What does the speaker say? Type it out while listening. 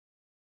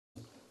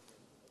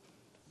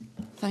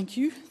Thank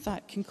you.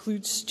 That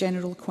concludes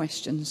general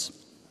questions.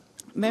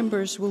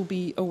 Members will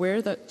be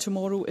aware that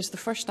tomorrow is the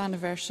first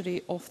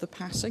anniversary of the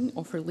passing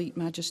of Her late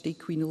Majesty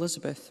Queen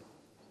Elizabeth.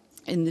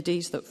 In the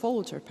days that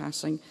followed her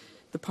passing,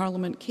 the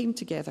Parliament came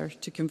together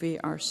to convey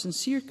our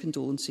sincere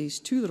condolences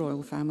to the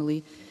royal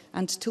family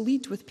and to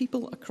lead with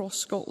people across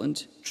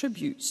Scotland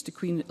tributes to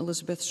Queen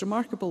Elizabeth's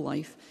remarkable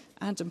life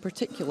and, in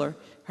particular,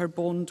 her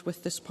bond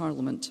with this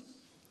Parliament.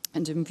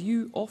 And in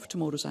view of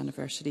tomorrow's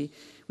anniversary,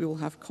 we will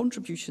have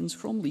contributions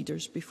from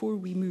leaders before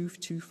we move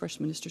to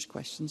First Minister's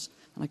questions.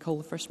 And I call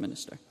the First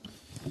Minister.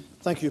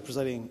 Thank you,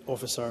 Presiding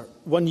Officer.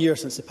 1 year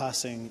since the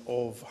passing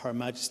of Her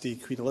Majesty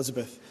Queen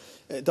Elizabeth,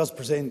 it does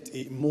present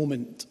a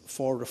moment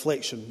for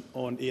reflection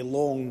on a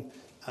long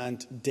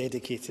and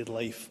dedicated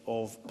life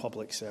of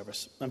public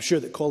service. I'm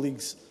sure that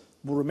colleagues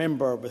will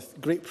remember with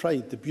great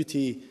pride the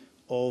beauty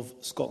of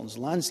Scotland's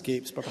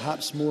landscapes, but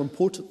perhaps more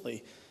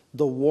importantly,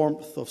 the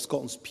warmth of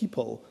Scotland's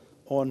people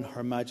on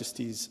Her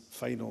Majesty's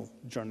final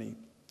journey.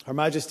 Her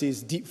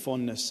Majesty's deep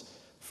fondness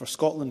for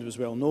Scotland was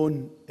well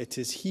known. It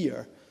is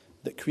here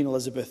that Queen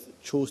Elizabeth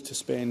chose to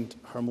spend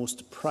her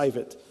most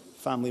private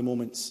family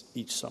moments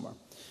each summer.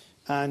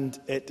 And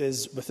it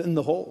is within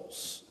the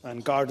halls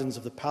and gardens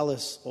of the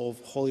Palace of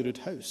Holyrood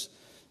House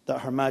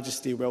that Her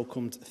Majesty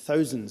welcomed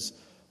thousands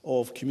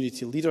of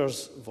community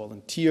leaders,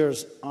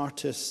 volunteers,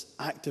 artists,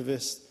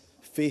 activists,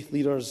 faith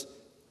leaders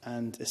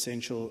and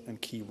essential and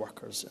key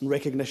workers in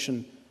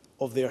recognition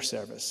of their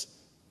service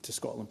to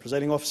Scotland.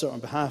 Presiding Officer, on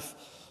behalf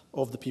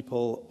of the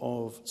people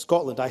of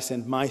Scotland, I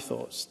send my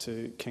thoughts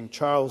to King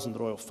Charles and the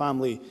royal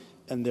family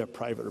in their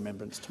private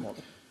remembrance tomorrow.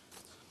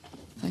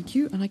 Thank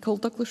you. And I call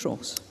Douglas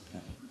Ross.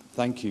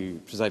 Thank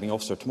you, Presiding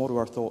Officer. Tomorrow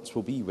our thoughts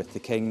will be with the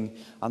King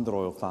and the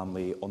royal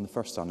family on the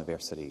first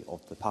anniversary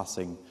of the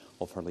passing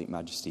of Her late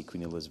Majesty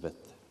Queen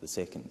Elizabeth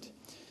II.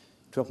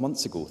 12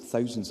 months ago,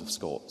 thousands of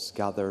Scots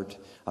gathered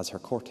as her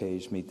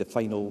cortege made the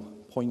final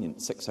poignant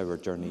 6-hour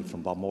journey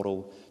from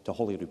Balmoral to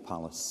Holyrood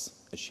Palace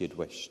as she had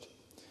wished.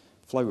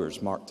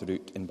 Flowers marked the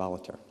route in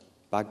Ballater,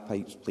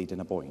 bagpipes played in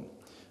a boyne,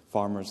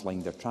 farmers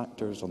lined their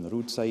tractors on the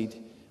roadside,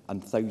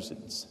 and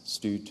thousands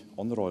stood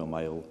on the Royal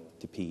Mile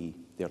to pay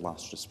their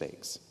last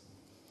respects.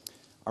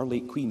 Our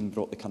late Queen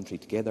brought the country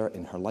together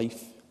in her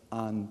life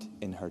and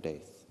in her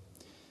death.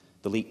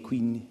 The late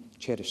Queen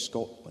cherished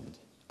Scotland,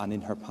 and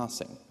in her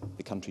passing,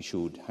 the country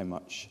showed how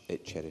much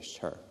it cherished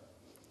her.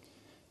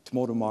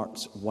 Tomorrow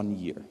marks 1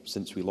 year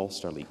since we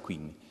lost our late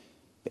Queen,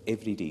 but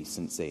every day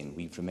since then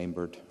we've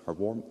remembered her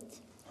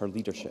warmth, her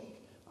leadership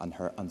and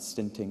her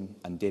unstinting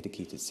and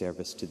dedicated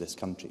service to this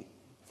country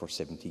for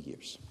 70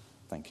 years.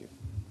 Thank you.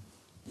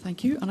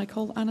 Thank you. And I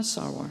call Anna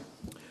Sarwar.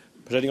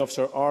 Presiding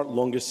Officer, our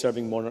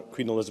longest-serving monarch,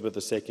 Queen Elizabeth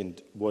II,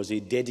 was a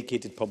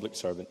dedicated public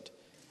servant,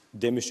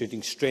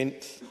 demonstrating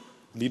strength,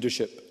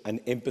 leadership and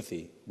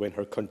empathy when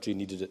her country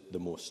needed it the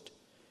most.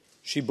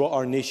 She brought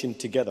our nation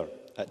together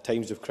at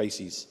times of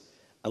crises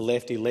and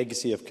left a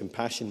legacy of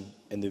compassion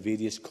in the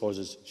various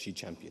causes she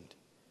championed.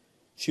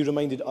 She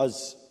reminded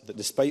us that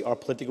despite our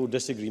political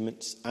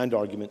disagreements and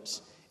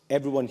arguments,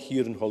 everyone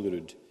here in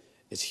Holyrood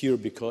is here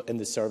in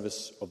the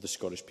service of the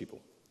Scottish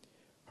people.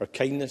 Her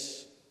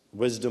kindness,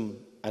 wisdom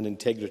and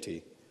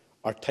integrity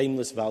are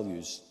timeless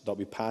values that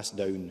we pass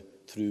down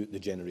through the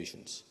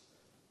generations.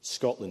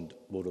 Scotland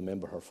will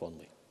remember her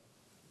fondly.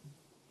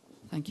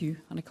 Thank you.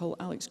 And I call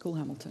Alex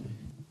Cole-Hamilton.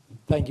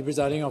 Thank you,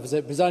 Presiding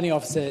Officer. Presiding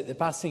Officer, the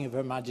passing of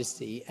Her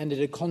Majesty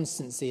ended a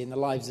constancy in the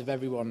lives of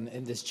everyone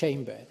in this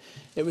chamber.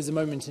 It was a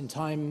moment in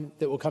time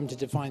that will come to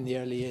define the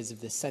early years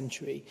of this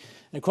century.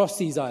 And across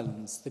these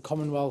islands, the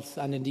Commonwealth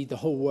and indeed the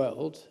whole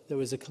world, there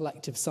was a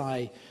collective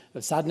sigh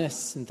of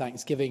sadness and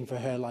thanksgiving for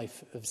her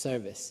life of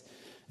service.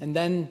 And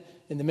then,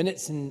 in the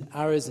minutes and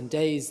hours and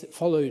days that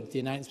followed the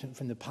announcement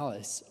from the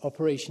Palace,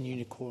 Operation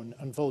Unicorn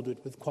unfolded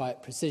with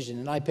quiet precision.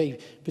 And I pay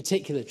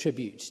particular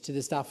tribute to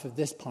the staff of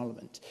this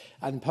Parliament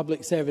and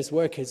public service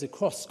workers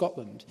across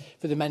Scotland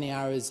for the many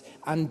hours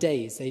and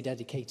days they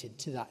dedicated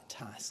to that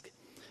task.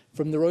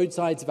 From the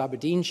roadsides of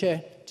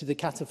Aberdeenshire to the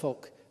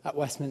catafalque at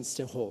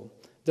Westminster Hall,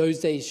 those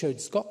days showed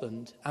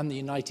Scotland and the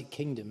United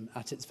Kingdom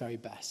at its very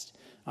best.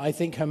 I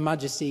think Her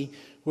Majesty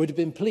would have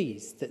been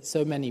pleased that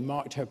so many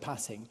marked her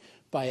passing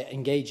by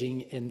engaging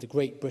in the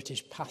great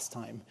British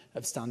pastime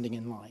of standing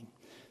in line.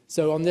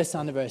 So on this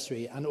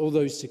anniversary and all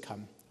those to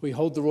come, we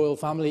hold the royal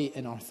family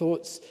in our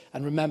thoughts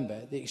and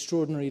remember the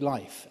extraordinary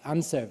life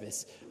and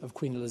service of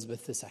Queen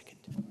Elizabeth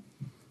II.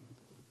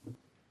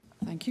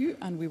 Thank you.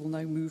 And we will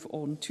now move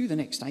on to the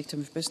next item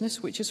of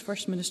business, which is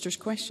First Minister's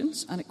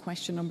questions. And at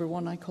question number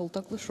 1, I call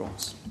Douglas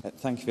Ross.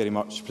 Thank you very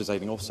much,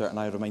 Presiding Officer. And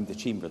I remind the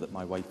Chamber that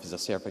my wife is a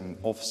serving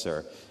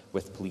officer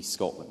with Police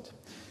Scotland.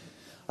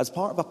 As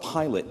part of a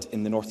pilot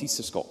in the north-east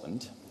of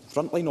Scotland,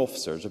 frontline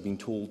officers have been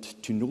told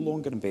to no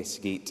longer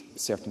investigate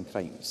certain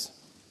crimes.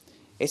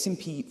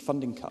 SNP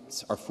funding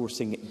cuts are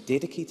forcing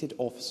dedicated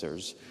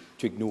officers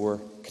to ignore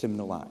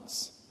criminal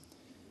acts.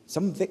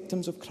 Some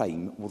victims of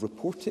crime will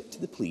report it to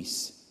the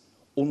police,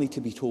 only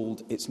to be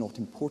told it's not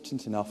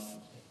important enough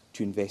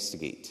to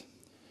investigate.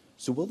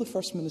 So will the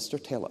First Minister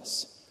tell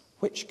us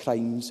which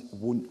crimes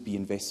won't be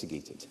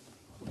investigated?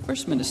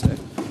 First Minister.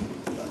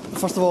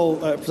 First of all,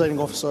 Presiding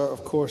Officer,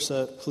 of course,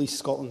 Police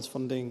Scotland's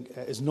funding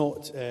is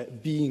not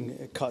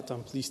being cut.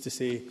 I'm pleased to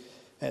say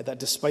that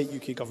despite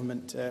UK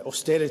Government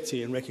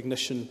austerity and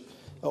recognition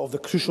of the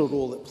crucial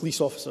role that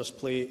police officers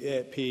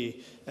play,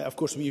 of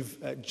course, we've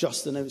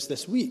just announced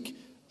this week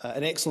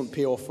an excellent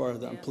pay offer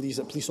that I'm pleased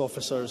that police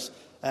officers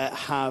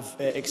have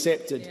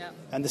accepted,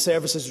 and the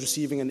service is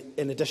receiving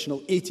an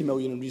additional 80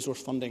 million in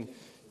resource funding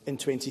in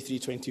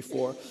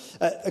 23-24.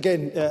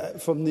 Again,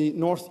 from the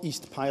North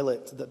East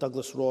pilot that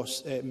Douglas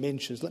Ross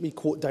mentions, let me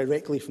quote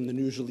directly from the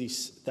news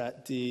release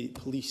that the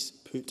police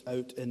put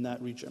out in that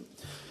region.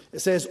 It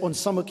says, on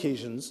some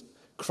occasions,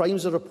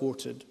 crimes are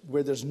reported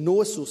where there's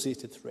no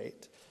associated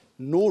threat,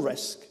 no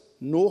risk,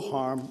 no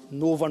harm,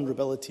 no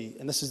vulnerability,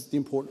 and this is the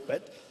important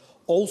bit,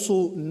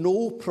 also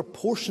no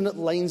proportionate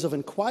lines of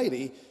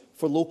inquiry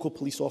for local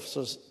police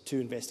officers to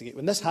investigate.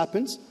 When this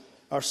happens,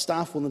 our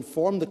staff will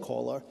inform the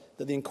caller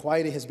that the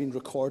inquiry has been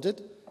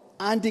recorded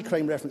and a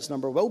crime reference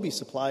number will be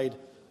supplied,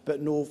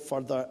 but no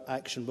further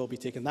action will be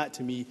taken. That,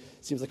 to me,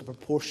 seems like a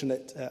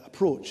proportionate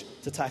approach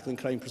to tackling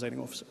crime, Presiding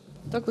Officer.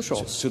 Douglas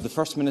Ross. So the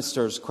First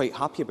Minister is quite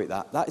happy about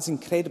that. That is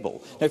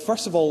incredible. Now,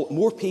 first of all,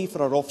 more pay for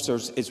our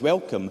officers is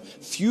welcome.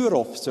 Fewer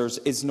officers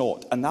is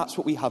not. And that's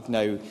what we have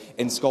now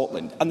in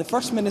Scotland. And the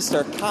First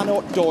Minister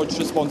cannot dodge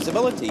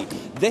responsibility.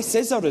 This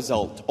is a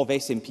result of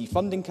SNP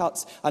funding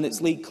cuts, and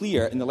it's laid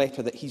clear in the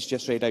letter that he's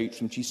just read out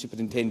from Chief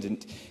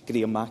Superintendent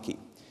Graham Mackey.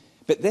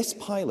 But this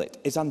pilot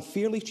is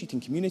unfairly treating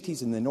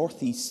communities in the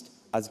North East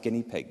as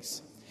guinea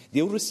pigs.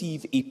 They'll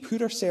receive a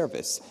poorer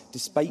service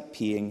despite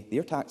paying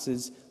their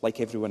taxes like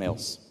everyone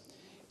else.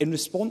 In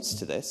response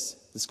to this,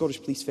 the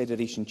Scottish Police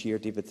Federation Chair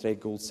David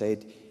Threadgold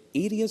said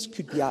areas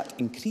could be at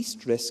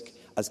increased risk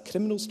as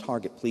criminals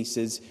target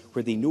places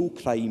where they know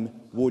crime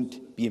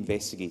won't be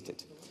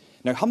investigated.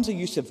 Now, Humza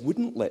Yousaf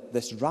wouldn't let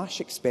this rash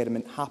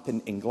experiment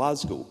happen in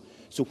Glasgow,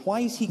 so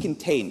why is he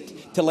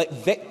content to let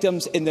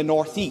victims in the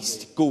North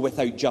East go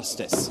without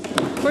justice?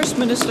 First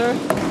Minister.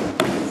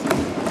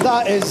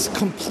 That is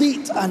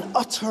complete and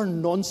utter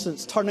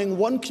nonsense, turning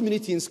one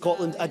community in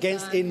Scotland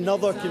against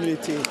another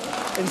community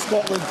in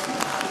Scotland.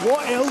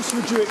 What else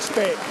would you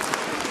expect?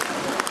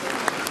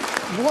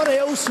 What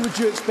else would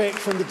you expect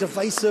from the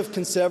divisive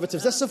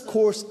Conservatives? This, of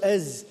course,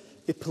 is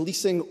a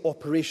policing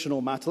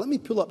operational matter. Let me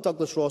pull up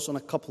Douglas Ross on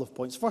a couple of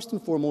points. First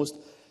and foremost,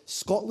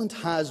 Scotland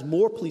has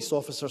more police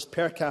officers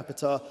per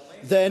capita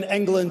than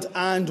England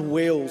and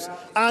Wales.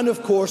 And,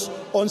 of course,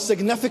 on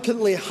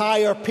significantly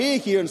higher pay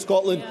here in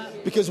Scotland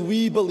because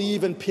we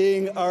believe in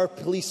paying our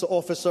police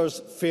officers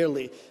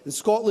fairly. In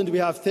Scotland, we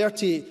have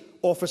 30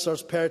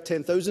 officers per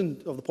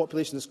 10,000 of the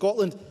population in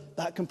Scotland.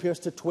 That compares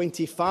to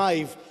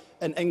 25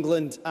 in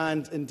England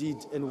and indeed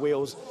in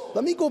Wales.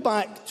 Let me go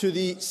back to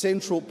the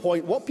central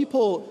point. What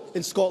people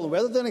in Scotland,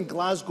 whether they're in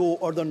Glasgow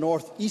or the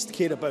North East,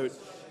 care about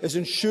is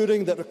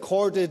ensuring that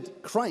recorded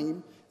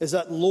crime is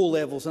at low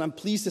levels. And I'm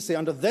pleased to say,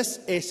 under this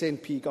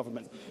SNP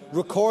government,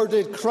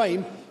 recorded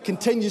crime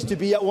continues to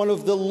be at one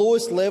of the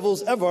lowest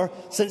levels ever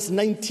since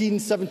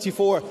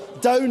 1974,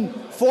 down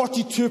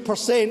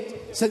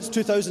 42% since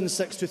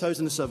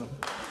 2006-2007.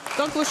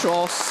 Douglas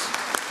Ross.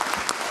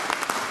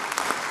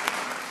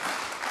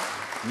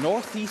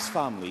 North East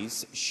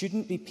families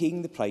shouldn't be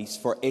paying the price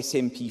for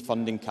SNP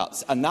funding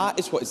cuts, and that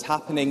is what is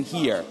happening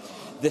here.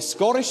 The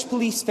Scottish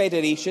Police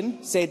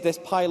Federation said this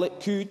pilot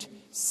could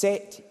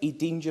set a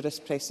dangerous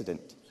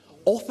precedent.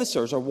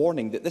 Officers are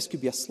warning that this could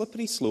be a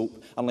slippery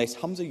slope unless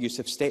Humza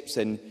Yousaf steps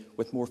in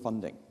with more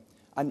funding.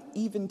 And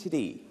even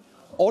today,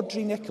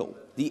 Audrey Nicholl,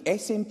 the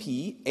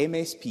SNP,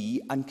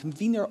 MSP and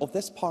convener of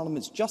this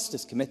Parliament's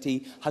Justice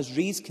Committee, has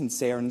raised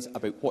concerns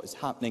about what is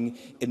happening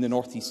in the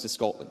North East of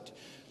Scotland.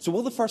 So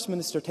will the First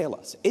Minister tell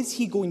us, is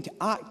he going to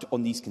act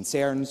on these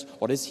concerns,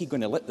 or is he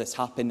going to let this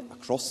happen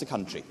across the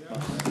country?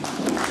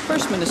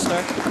 First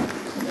Minister.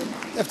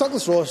 If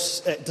Douglas Ross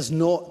does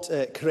not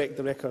correct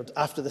the record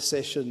after the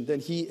session,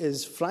 then he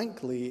is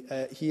frankly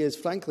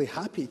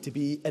happy to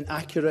be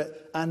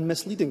inaccurate and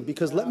misleading.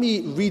 Because let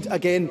me read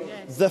again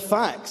the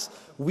facts.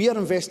 We are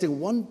investing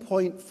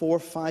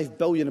 £1.45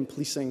 billion in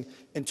policing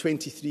in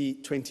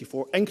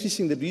 23-24,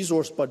 increasing the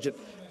resource budget,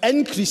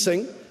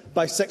 increasing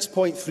by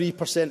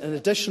 6.3%, an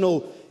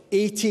additional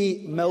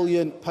 £80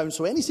 million.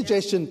 So any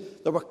suggestion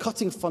that we're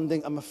cutting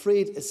funding, I'm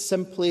afraid, is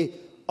simply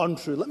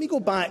untrue. Let me go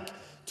back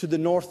to the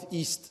North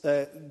East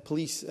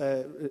police,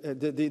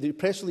 the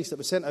press release that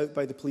was sent out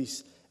by the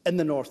police in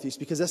the North East,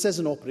 because this is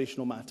an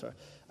operational matter.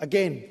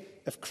 Again,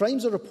 if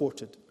crimes are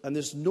reported and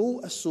there's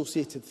no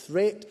associated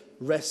threat,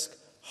 risk,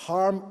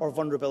 harm or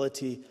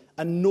vulnerability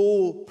and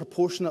no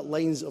proportionate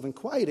lines of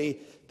inquiry,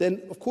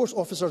 then, of course,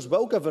 officers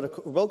will give a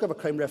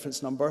crime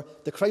reference number,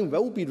 the crime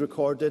will be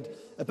recorded,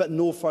 but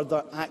no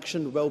further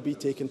action will be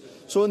taken.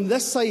 So on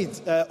this side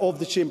of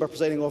the chamber,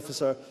 Presiding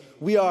Officer,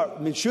 we are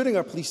ensuring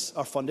our police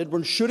are funded, we're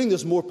ensuring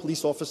there's more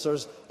police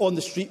officers on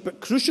the street,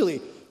 but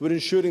crucially, we're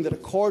ensuring that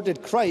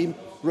recorded crime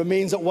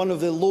remains at one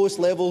of the lowest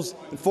levels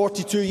in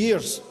 42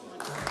 years.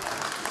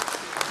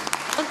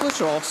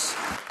 Douglas Ross.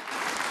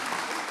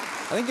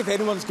 I think if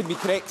anyone's going to be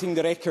correcting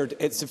the record,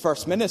 it's the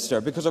First Minister,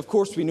 because of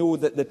course we know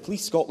that the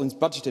Police Scotland's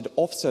budgeted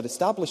officer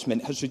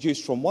establishment has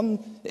reduced from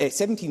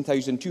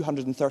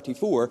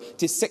 17,234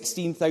 to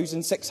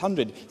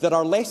 16,600. There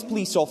are less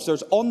police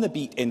officers on the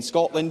beat in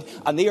Scotland,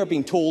 and they are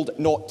being told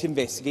not to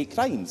investigate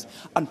crimes.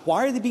 And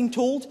why are they being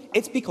told?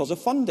 It's because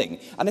of funding.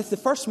 And if the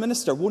First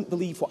Minister won't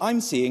believe what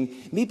I'm saying,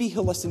 maybe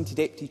he'll listen to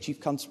Deputy Chief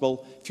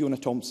Constable Fiona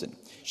Thompson.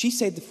 She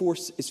said the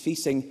force is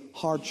facing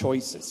hard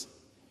choices.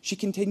 She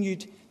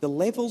continued, the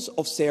levels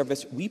of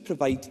service we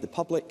provide to the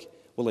public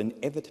will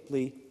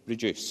inevitably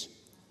reduce.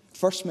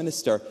 First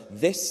Minister,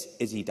 this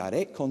is a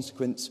direct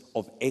consequence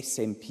of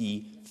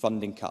SNP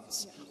funding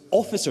cuts.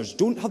 Officers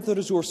don't have the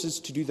resources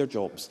to do their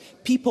jobs.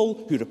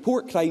 People who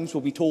report crimes will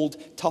be told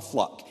tough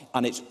luck,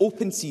 and it's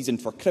open season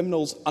for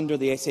criminals under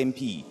the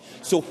SNP.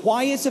 So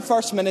why is the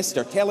First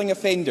Minister telling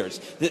offenders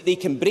that they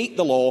can break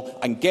the law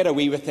and get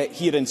away with it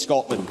here in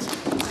Scotland?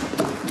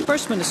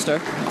 First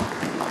Minister.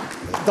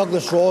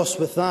 Douglas Ross,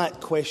 with that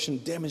question,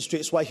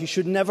 demonstrates why he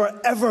should never,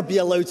 ever be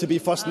allowed to be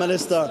First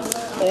Minister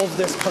of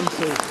this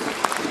country.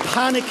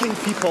 Panicking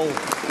people,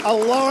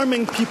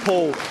 alarming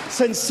people,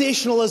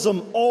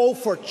 sensationalism, all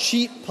for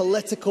cheap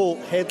political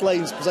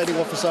headlines, Presiding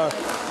Officer,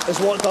 is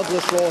what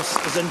Douglas Ross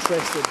is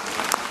interested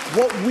in.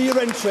 What we're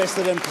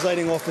interested in,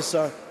 Presiding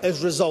Officer,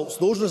 is results.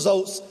 Those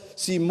results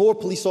see more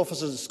police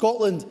officers in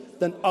Scotland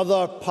than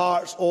other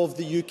parts of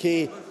the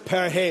UK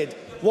per head.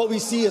 What we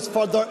see is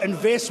further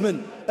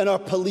investment in our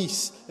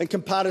police in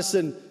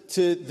comparison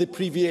to the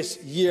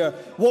previous year.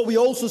 What we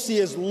also see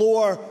is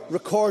lower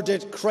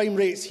recorded crime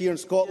rates here in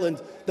Scotland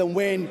than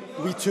when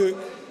we took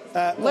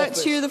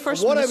Let's hear the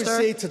First Minister. What I would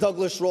say to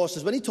Douglas Ross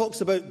is when he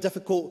talks about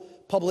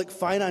difficult public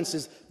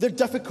finances, they're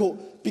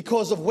difficult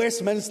because of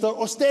Westminster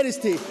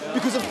austerity,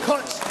 because of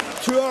cuts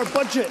to our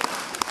budget,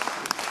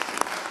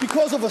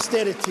 because of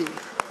austerity.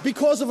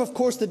 Because of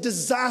course, the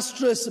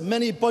disastrous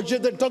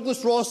mini-budget that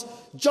Douglas Ross,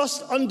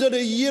 just under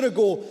a year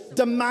ago,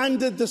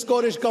 demanded the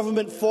Scottish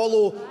Government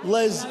follow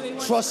Liz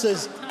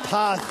Truss's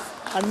path.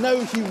 And now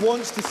he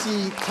wants to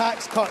see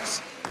tax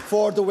cuts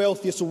for the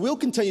wealthiest. So we'll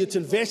continue to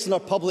invest in our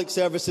public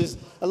services.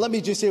 And let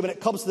me just say, when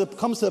it comes to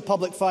the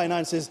public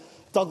finances,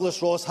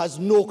 Douglas Ross has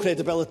no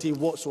credibility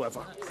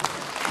whatsoever.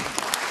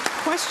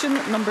 Question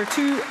number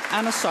 2,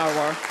 Anna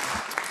Sarwar.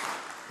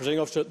 Presiding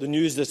Officer, the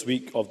news this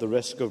week of the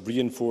risk of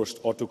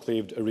reinforced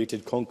autoclaved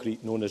aerated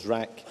concrete known as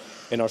RAC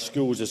in our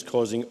schools is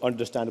causing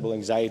understandable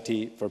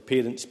anxiety for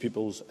parents,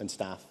 pupils and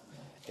staff.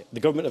 The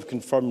Government have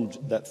confirmed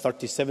that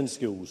 37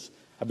 schools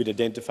have been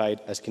identified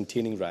as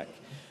containing RAC.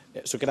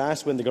 So can I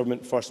ask when the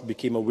Government first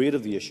became aware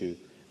of the issue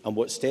and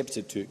what steps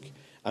it took?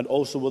 And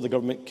also, will the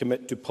Government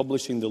commit to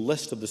publishing the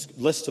list of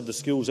the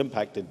schools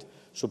impacted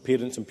so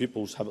parents and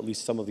pupils have at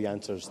least some of the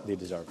answers they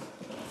deserve?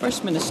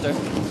 First Minister.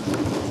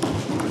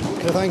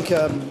 Can I thank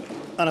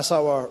Anna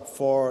Sarwar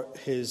for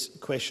his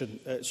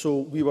question. So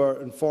we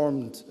were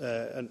informed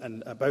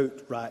about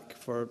RAC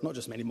for not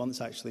just many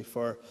months, actually,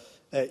 for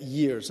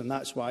years. And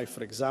that's why,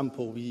 for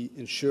example, we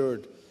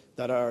ensured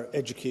that our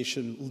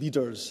education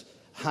leaders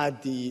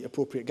had the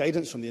appropriate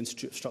guidance from the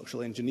Institute of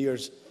Structural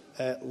Engineers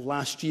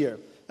last year.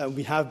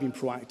 We have been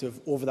proactive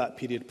over that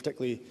period,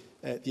 particularly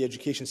the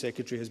Education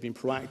Secretary has been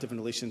proactive in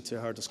relation to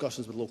her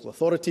discussions with local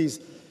authorities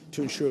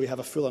to ensure we have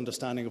a full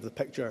understanding of the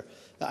picture.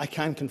 I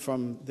can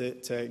confirm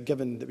that,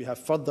 given that we have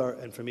further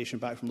information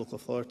back from local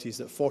authorities,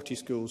 that 40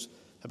 schools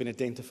have been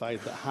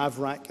identified that have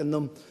RAC in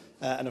them,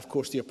 and of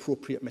course the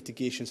appropriate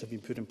mitigations have been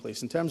put in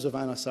place. In terms of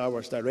Anna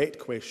Sarwar's direct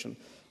question,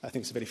 I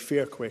think it's a very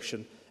fair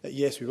question.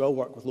 Yes, we will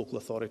work with local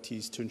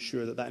authorities to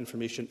ensure that that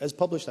information is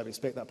published. I would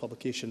expect that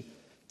publication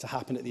to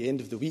happen at the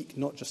end of the week,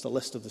 not just a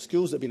list of the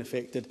schools that have been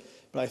affected,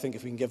 but I think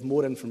if we can give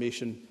more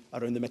information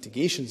around the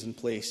mitigations in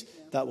place,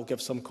 that will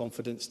give some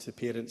confidence to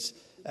parents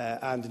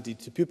and indeed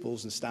to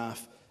pupils and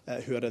staff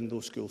who are in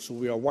those schools. So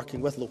we are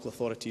working with local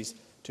authorities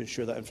to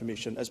ensure that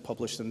information is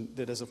published, and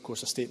there is of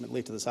course a statement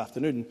later this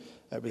afternoon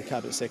where the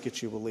Cabinet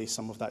Secretary will lay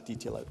some of that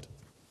detail out.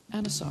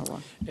 Anna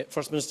Sarwar.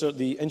 First Minister,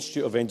 the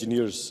Institute of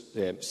Engineers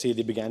say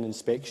they began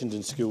inspections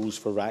in schools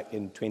for RAC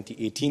in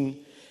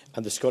 2018.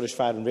 And the Scottish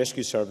Fire and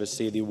Rescue Service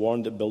say they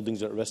warned that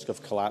buildings are at risk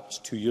of collapse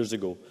 2 years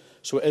ago.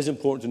 So it is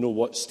important to know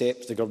what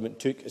steps the Government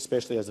took,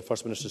 especially as the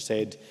First Minister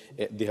said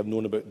they have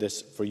known about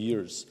this for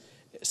years.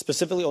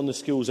 Specifically on the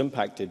schools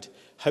impacted,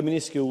 how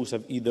many schools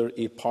have either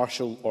a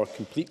partial or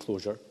complete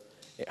closure?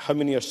 How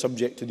many are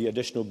subject to the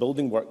additional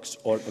building works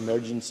or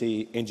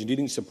emergency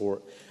engineering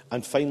support?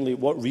 And finally,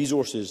 what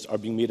resources are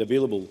being made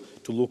available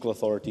to local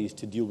authorities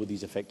to deal with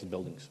these affected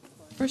buildings?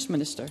 First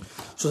Minister.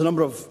 So there's a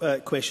number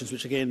of questions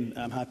which, again,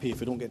 I'm happy, if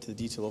we don't get to the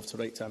detail of, to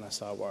write to Anna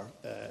Sarwar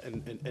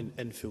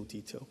in full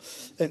detail.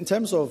 In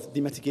terms of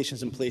the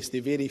mitigations in place, they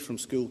vary from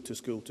school to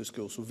school to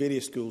school. So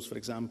various schools, for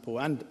example,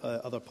 and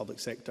other public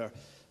sector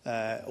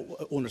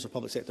owners of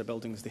public sector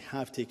buildings, they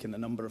have taken a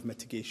number of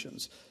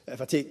mitigations.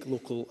 If I take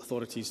local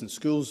authorities and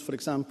schools, for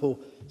example,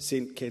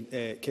 St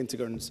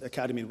Kentigern's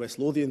Academy in West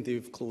Lothian,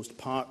 they've closed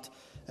part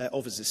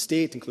of its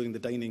estate, including the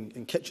dining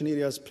and kitchen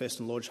areas.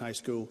 Preston Lodge High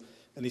School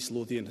in East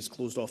Lothian has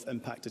closed off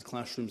impacted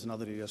classrooms and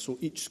other areas. So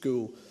each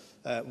school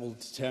will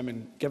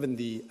determine, given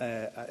the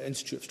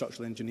Institute of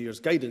Structural Engineers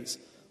guidance,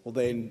 will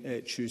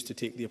then choose to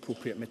take the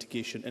appropriate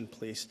mitigation in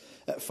place.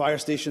 Fire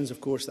stations, of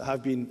course, that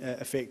have been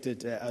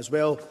affected as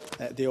well,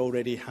 they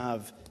already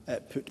have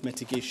put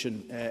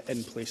mitigation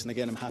in place. And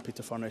again, I'm happy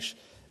to furnish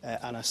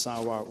Anna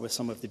Sawar with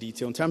some of the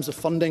detail. In terms of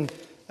funding,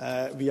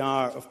 we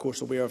are, of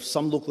course, aware of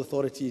some local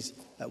authorities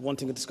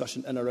wanting a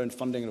discussion in around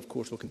funding, and of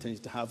course we'll continue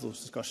to have those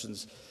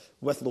discussions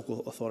with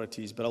local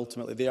authorities, but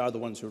ultimately they are the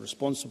ones who are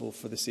responsible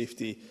for the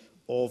safety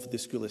of the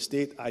school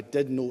estate. I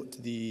did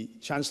note the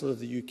Chancellor of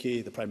the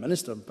UK, the Prime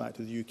Minister, back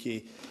to the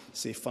UK,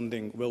 say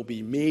funding will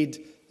be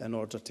made in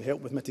order to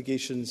help with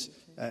mitigations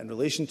in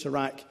relation to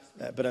RAC,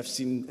 but I've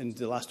seen in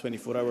the last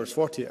 24 hours,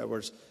 48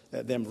 hours,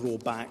 them roll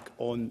back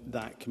on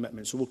that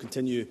commitment. So we'll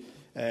continue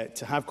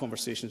to have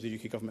conversations with the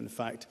UK Government. In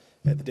fact,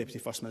 the Deputy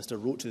First Minister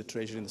wrote to the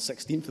Treasury on the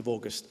 16th of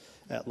August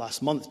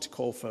last month to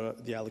call for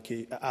the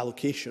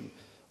allocation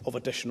of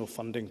additional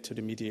funding to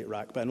remediate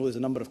RAC. But I know there's a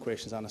number of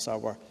questions Anna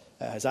Sarwar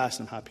has asked,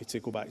 and I'm happy to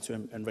go back to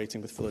him in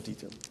writing with fuller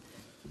detail.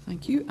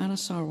 Thank you. Anna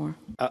Sarwar.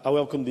 I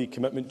welcome the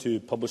commitment to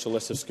publish a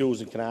list of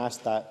schools, and can I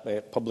ask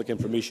that public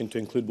information to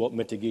include what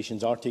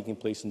mitigations are taking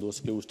place in those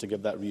schools to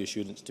give that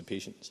reassurance to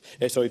parents.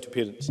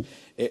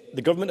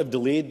 The Government have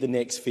delayed the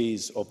next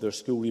phase of their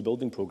school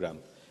rebuilding programme.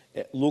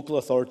 Local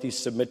authorities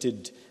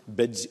submitted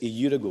bids a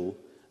year ago.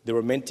 They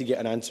were meant to get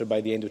an answer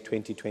by the end of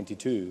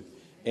 2022.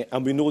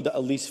 And we know that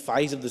at least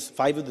five of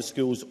the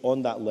schools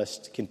on that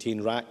list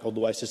contain RAC,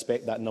 although I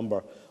suspect that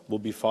number will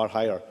be far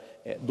higher.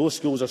 Those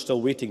schools are still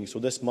waiting, so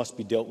this must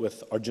be dealt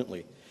with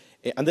urgently.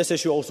 And this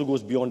issue also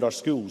goes beyond our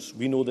schools.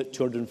 We know that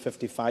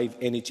 255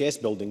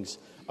 NHS buildings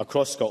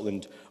across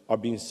Scotland are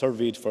being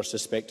surveyed for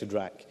suspected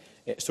RAC.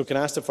 So can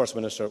I ask the First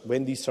Minister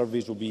when these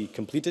surveys will be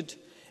completed,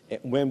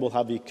 when we'll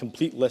have a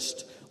complete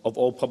list of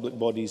all public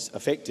bodies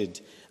affected,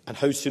 and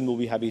how soon will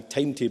we have a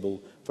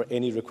timetable for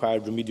any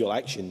required remedial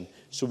action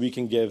so we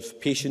can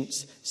give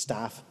patients,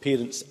 staff,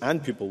 parents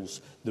and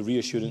pupils the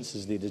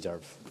reassurances they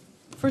deserve?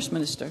 First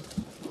Minister.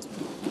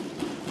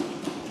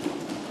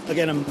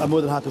 Again, I'm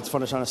more than happy to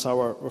furnish Anna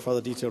Sarwar with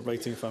further detailed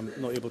writing if I'm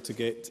not able to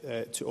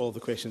get to all of the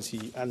questions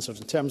he answered.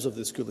 In terms of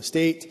the school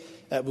estate,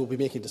 we'll be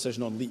making a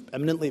decision on LEAP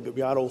imminently, but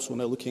we are also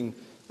now looking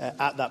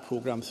at that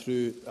programme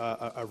through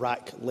a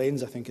RAC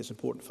lens. I think it's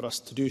important for us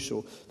to do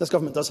so. This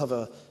government does have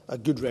a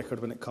good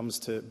record when it comes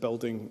to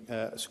building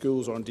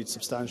schools, or indeed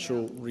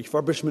substantial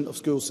refurbishment of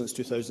schools since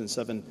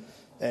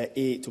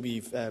 2007-8.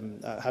 We've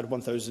had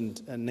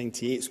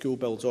 1,098 school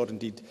builds, or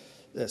indeed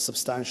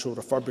substantial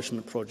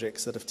refurbishment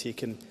projects that have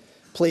taken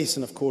place.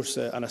 And of course,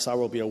 Anna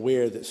Sarwar will be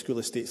aware that school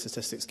estate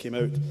statistics came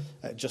out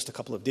just a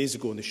couple of days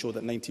ago, and they show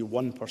that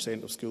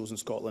 91% of schools in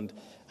Scotland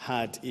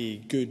had a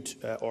good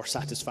or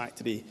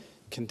satisfactory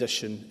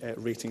condition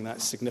rating.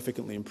 That's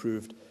significantly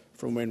improved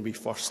from when we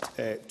first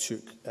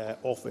took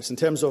office. In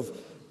terms of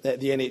the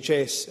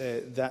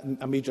NHS,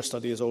 a major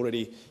study is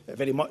already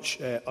very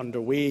much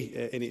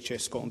underway.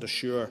 NHS Scotland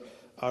Assure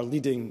are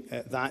leading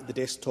that. The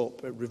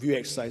desktop review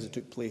exercise that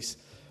took place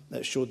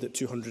showed that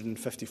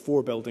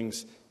 254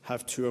 buildings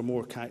have two or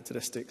more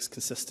characteristics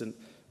consistent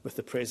with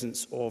the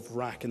presence of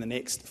RAC. And the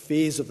next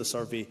phase of the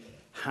survey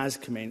has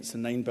commenced,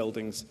 and 9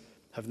 buildings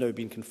have now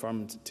been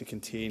confirmed to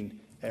contain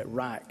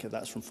RAC.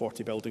 That's from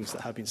 40 buildings that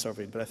have been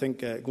surveyed. But I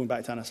think, going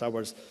back to Anna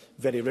Sarwar's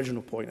very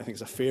original point, I think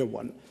it's a fair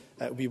one.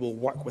 We will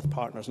work with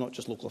partners, not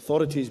just local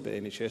authorities, but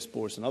NHS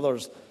boards and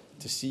others,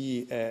 to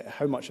see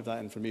how much of that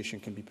information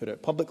can be put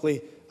out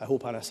publicly. I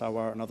hope Anna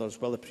Sarwar and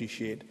others will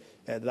appreciate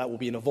that will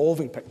be an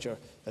evolving picture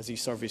as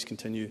these surveys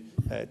continue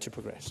to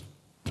progress.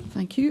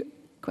 Thank you.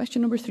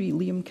 Question number 3,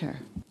 Liam Kerr.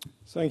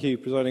 Thank you,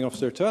 Presiding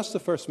Officer. To ask the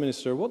First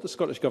Minister what the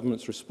Scottish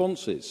Government's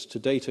response is to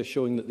data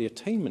showing that the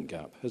attainment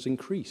gap has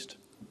increased.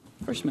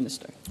 First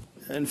Minister.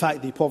 In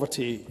fact, the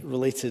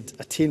poverty-related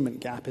attainment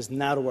gap is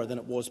narrower than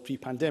it was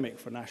pre-pandemic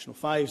for National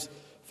Fives,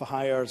 for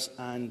Hires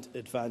and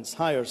Advanced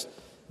Hires.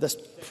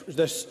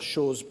 This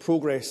shows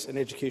progress in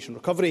education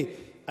recovery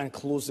and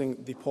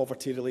closing the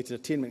poverty-related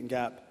attainment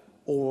gap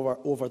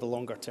over the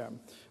longer term.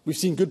 We've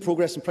seen good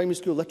progress in primary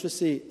school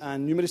literacy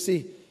and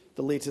numeracy,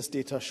 the latest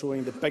data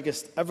showing the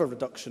biggest ever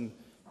reduction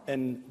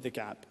in the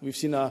gap. We've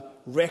seen a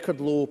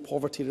record low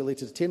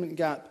poverty-related attainment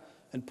gap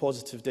in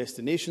positive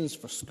destinations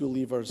for school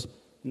leavers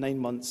 9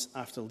 months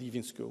after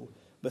leaving school,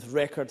 with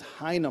record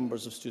high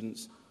numbers of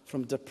students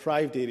from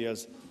deprived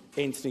areas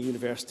entering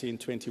university in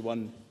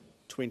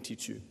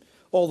 21-22.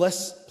 All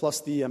this,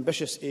 plus the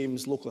ambitious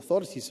aims local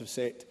authorities have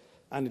set,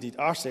 and indeed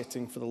are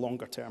setting for the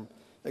longer term,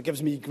 it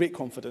gives me great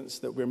confidence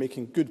that we're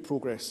making good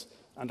progress,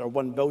 and our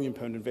 £1 billion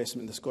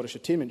investment in the Scottish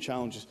Attainment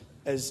Challenge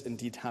is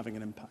indeed having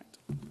an impact.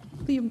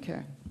 Liam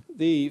Kerr.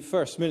 The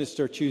First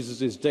Minister chooses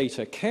his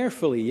data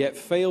carefully, yet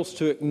fails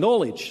to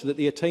acknowledge that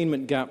the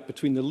attainment gap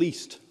between the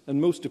least and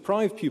most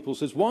deprived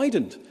pupils has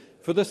widened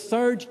for the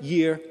 3rd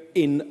year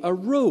in a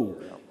row.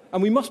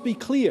 And we must be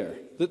clear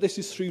that this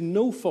is through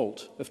no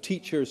fault of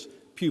teachers,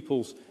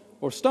 pupils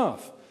or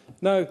staff.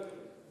 Now,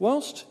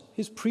 whilst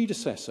his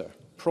predecessor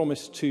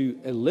promised to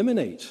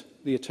eliminate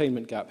the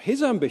attainment gap,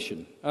 his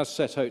ambition, as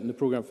set out in the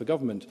programme for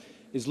government,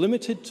 is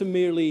limited to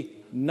merely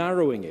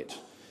narrowing it.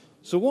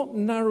 So what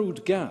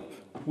narrowed gap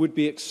would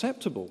be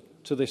acceptable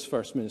to this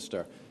First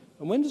Minister?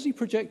 And when does he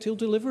project he'll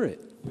deliver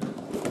it?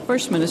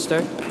 First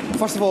Minister.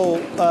 First of all,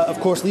 of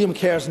course, Liam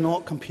Kerr is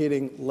not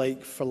comparing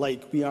like for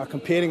like. We are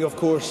comparing, of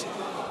course,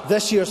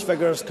 this year's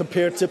figures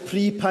compared to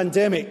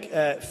pre-pandemic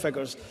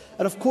figures.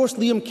 And of course,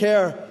 Liam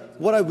Kerr,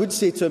 what I would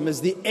say to him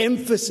is the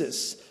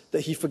emphasis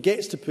that he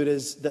forgets to put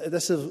is that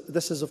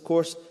this is of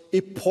course,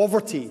 a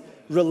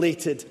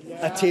poverty-related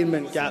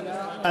attainment gap.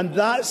 And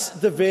that's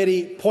the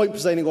very point,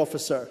 Presiding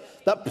Officer,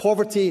 that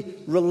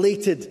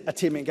poverty-related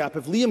attainment gap.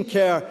 If Liam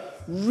Kerr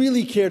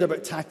really cared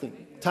about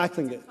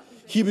tackling it,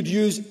 he would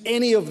use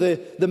any of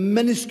the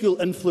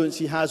minuscule influence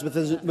he has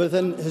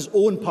within his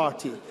own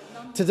party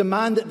to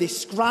demand that they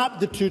scrap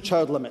the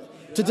two-child limit,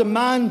 to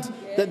demand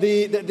that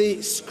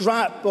they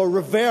scrap or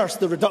reverse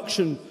the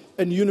reduction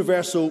in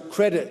universal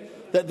credit,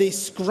 that they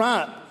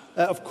scrap,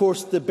 of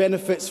course, the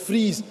benefits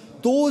freeze.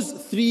 Those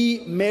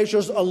three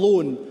measures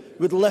alone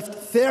would lift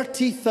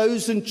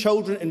 30,000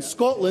 children in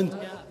Scotland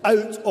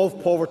out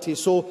of poverty.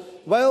 So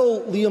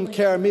while Liam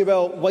Kerr may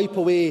well wipe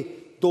away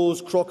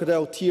those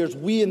crocodile tears,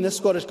 we in this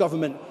Scottish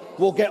Government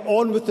will get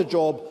on with the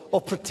job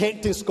of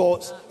protecting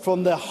Scots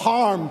from the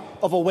harm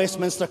of a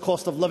Westminster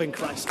cost of living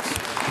crisis.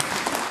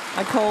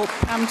 I call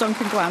Pam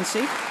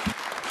Duncan-Glancy.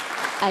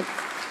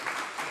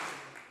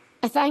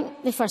 I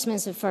thank the First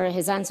Minister for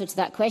his answer to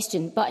that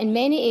question, but in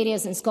many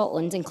areas in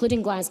Scotland,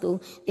 including Glasgow,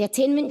 the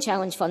Attainment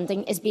Challenge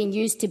funding is being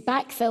used to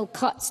backfill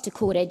cuts to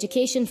core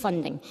education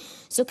funding.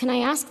 So can I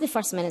ask the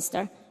First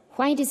Minister,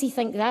 why does he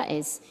think that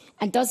is?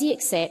 And does he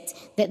accept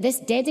that this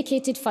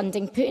dedicated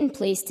funding put in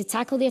place to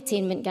tackle the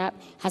attainment gap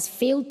has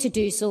failed to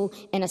do so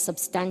in a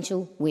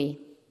substantial way?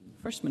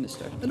 First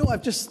Minister. No,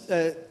 I've just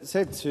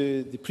said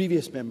to the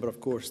previous member, of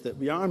course, that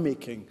we are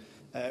making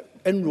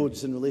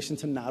inroads in relation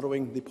to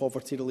narrowing the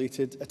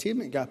poverty-related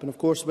attainment gap. And of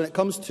course, when it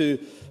comes to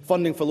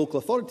funding for local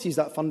authorities,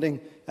 that funding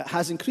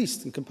has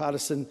increased in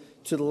comparison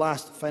to the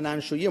last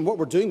financial year. And what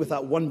we're doing with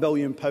that £1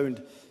 billion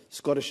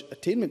Scottish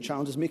Attainment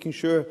Challenge is making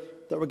sure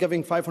that we're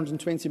giving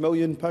 £520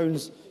 million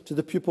to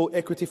the pupil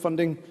equity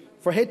funding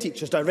for head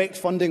teachers, direct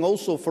funding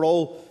also for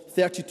all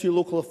 32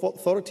 local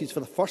authorities for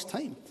the first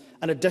time,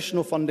 and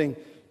additional funding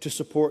to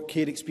support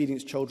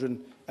care-experienced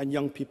children and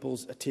young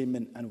people's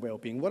attainment and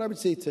well-being. What I would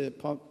say to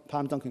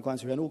Pam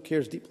Duncan-Glancy, who I know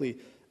cares deeply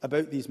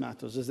about these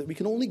matters, is that we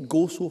can only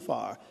go so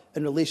far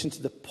in relation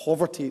to the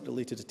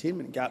poverty-related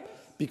attainment gap,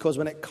 because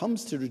when it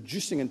comes to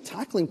reducing and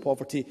tackling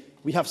poverty,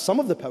 we have some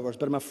of the powers,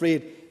 but I'm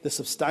afraid the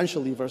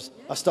substantial levers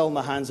are still in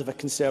the hands of a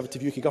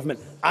Conservative UK government.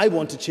 I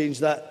want to change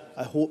that.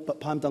 I hope that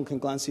Pam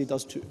Duncan-Glancy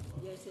does too.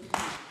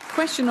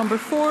 Question number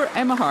 4,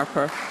 Emma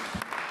Harper.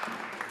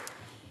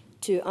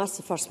 To ask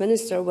the First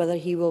Minister whether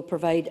he will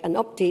provide an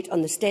update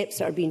on the steps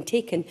that are being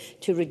taken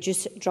to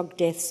reduce drug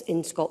deaths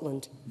in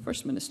Scotland.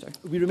 First Minister.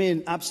 We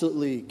remain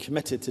absolutely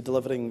committed to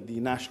delivering the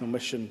national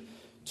mission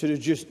to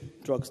reduce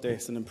drugs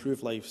deaths and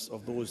improve lives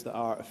of those that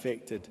are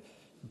affected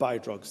by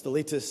drugs. The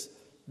latest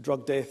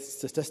drug death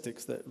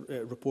statistics that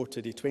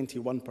reported a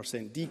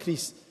 21%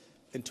 decrease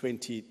in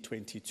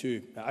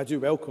 2022. I do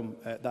welcome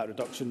that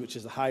reduction, which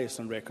is the highest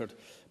on record,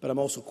 but I'm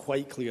also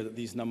quite clear that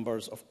these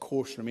numbers, of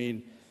course,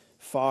 remain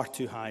far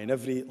too high, and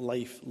every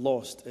life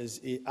lost is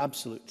an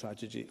absolute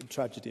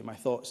tragedy. My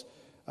thoughts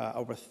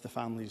are with the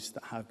families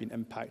that have been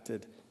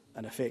impacted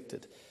and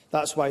affected.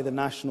 That's why the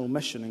national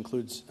mission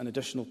includes an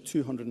additional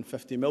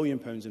 £250 million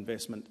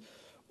investment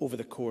over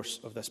the course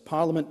of this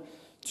Parliament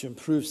to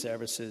improve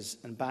services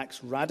and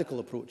backs radical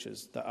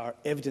approaches that are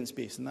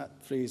evidence-based, and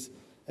that phrase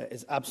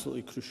is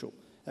absolutely crucial,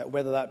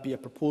 whether that be a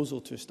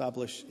proposal to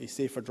establish a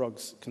safer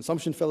drugs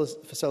consumption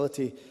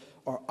facility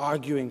or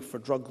arguing for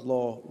drug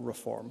law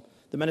reform.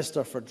 The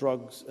Minister for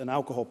Drugs and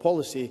Alcohol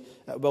Policy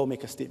will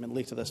make a statement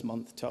later this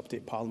month to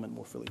update Parliament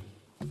more fully.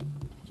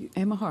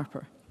 Emma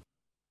Harper.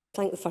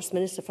 Thank the First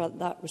Minister for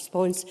that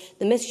response.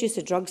 The Misuse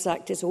of Drugs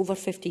Act is over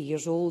 50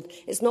 years old.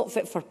 It's not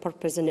fit for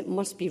purpose and it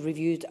must be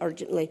reviewed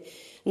urgently.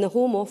 And the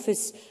Home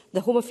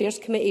Affairs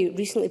Committee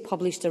recently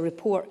published a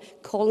report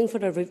calling for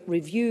a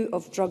review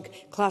of drug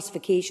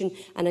classification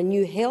and a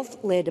new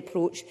health-led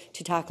approach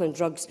to tackling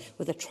drugs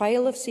with a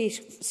trial of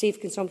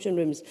safe consumption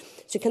rooms.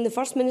 So can the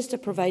First Minister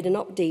provide an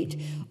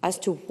update as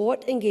to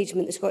what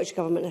engagement the Scottish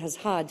Government has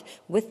had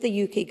with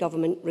the UK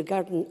Government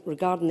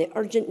regarding the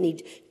urgent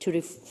need to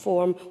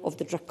reform of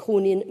the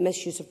draconian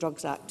Misuse of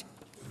Drugs Act?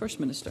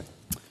 First Minister.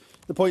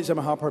 The points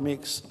Emma Harper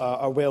makes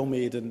are well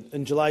made. And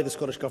in July, the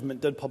Scottish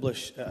Government did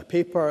publish a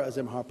paper, as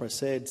Emma Harper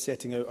said,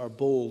 setting out our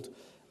bold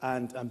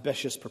and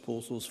ambitious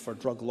proposals for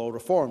drug law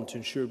reform to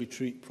ensure we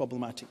treat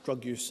problematic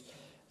drug use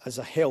as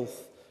a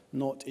health,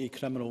 not a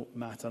criminal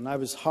matter. And I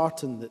was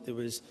heartened that there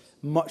was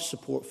much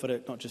support for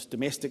it, not just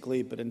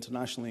domestically, but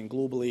internationally and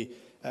globally,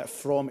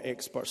 from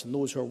experts and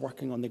those who are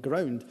working on the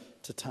ground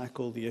to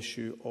tackle the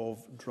issue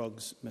of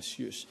drugs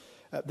misuse.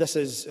 This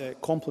is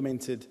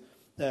complemented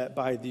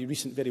by the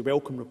recent very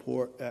welcome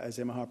report, as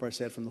Emma Harper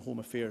said, from the Home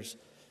Affairs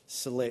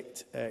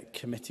Select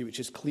Committee, which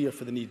is clear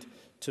for the need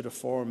to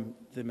reform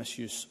the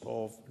Misuse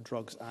of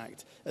Drugs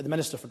Act. The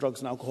Minister for Drugs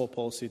and Alcohol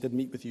Policy did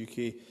meet with the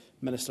UK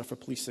Minister for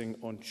Policing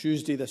on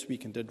Tuesday this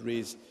week and did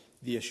raise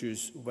the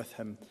issues with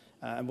him.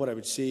 And what I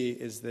would say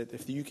is that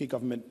if the UK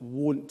Government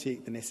won't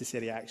take the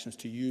necessary actions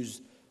to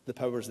use the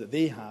powers that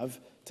they have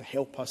to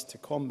help us to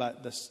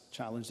combat this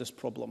challenge, this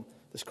problem,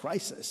 this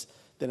crisis,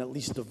 then at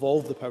least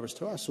devolve the powers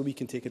to us so we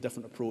can take a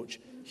different approach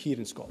here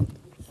in Scotland.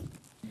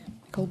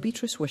 Call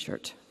Beatrice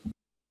Wishart.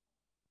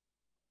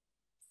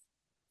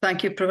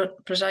 Thank you,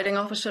 Presiding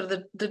Officer.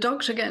 The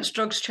Dogs Against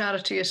Drugs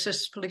charity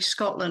assists Police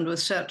Scotland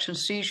with search and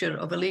seizure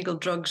of illegal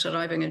drugs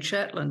arriving in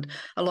Shetland,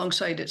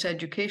 alongside its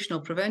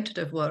educational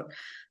preventative work.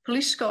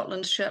 Police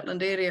Scotland's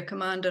Shetland Area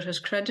Commander has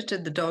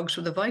credited the dogs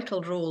with a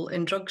vital role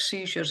in drug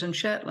seizures in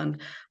Shetland,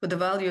 with a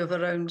value of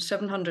around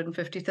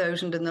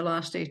 $750,000 in the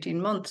last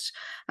 18 months.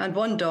 And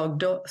one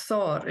dog,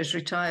 Thor, is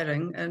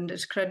retiring and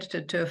is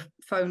credited to have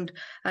found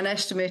an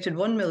estimated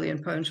 £1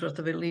 million worth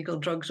of illegal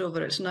drugs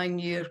over its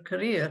 9-year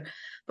career.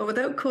 But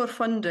without core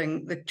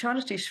funding, the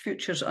charity's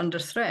future is under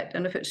threat,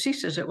 and if it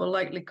ceases, it will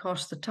likely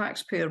cost the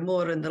taxpayer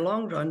more in the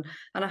long run.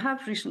 And I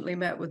have recently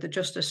met with the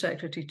Justice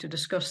Secretary to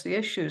discuss the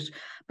issues.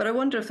 But I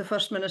wonder if the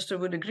First Minister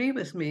would agree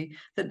with me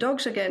that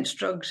Dogs Against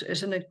Drugs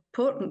is an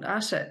important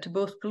asset to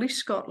both Police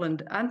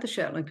Scotland and the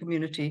Shetland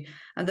community,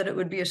 and that it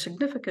would be a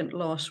significant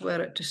loss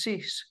were it to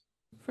cease.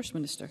 First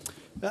Minister.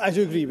 I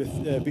do agree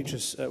with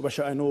Beatrice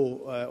Wishart. I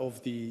know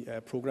of the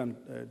programme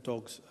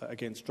Dogs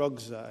Against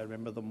Drugs. I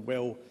remember them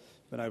well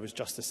when I was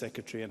Justice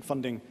Secretary, and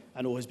funding,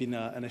 I know, has been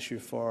an issue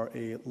for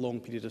a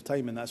long period of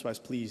time, and that's why I was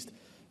pleased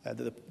that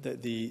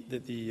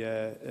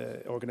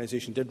the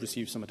organisation did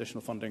receive some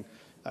additional funding,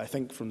 I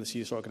think, from the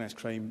Serious Organised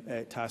Crime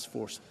Task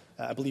Force.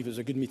 I believe it was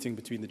a good meeting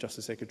between the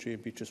Justice Secretary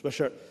and Beatrice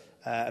Wishart,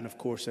 and of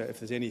course, if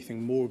there's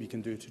anything more we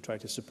can do to try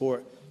to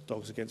support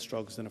Dogs Against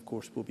Drugs, then of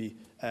course we'll be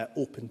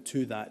open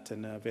to that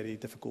in a very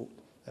difficult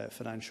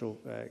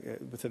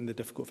within the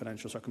difficult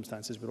financial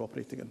circumstances we're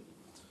operating in.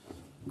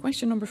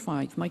 Question number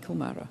 5, Michael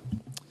Mara.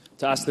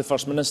 To ask the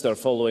First Minister,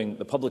 following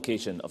the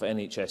publication of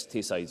NHS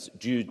Tayside's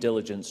due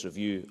diligence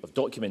review of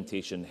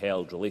documentation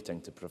held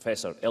relating to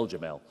Professor El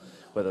Jamel,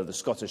 whether the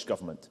Scottish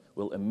Government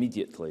will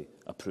immediately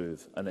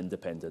approve an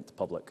independent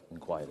public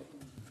inquiry.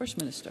 First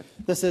Minister.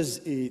 This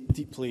is a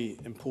deeply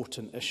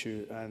important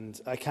issue, and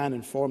I can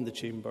inform the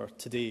Chamber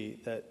today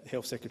that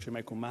Health Secretary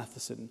Michael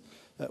Matheson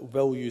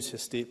will use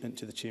his statement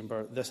to the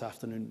Chamber this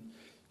afternoon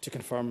to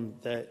confirm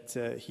that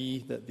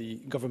the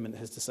Government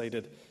has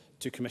decided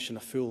to commission a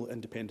full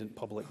independent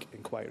public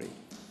inquiry.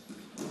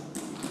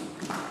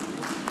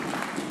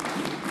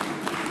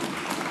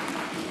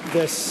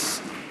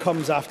 This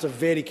comes after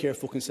very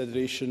careful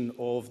consideration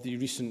of the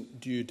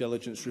recent due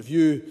diligence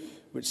review,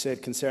 which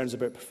said concerns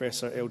about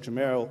Professor El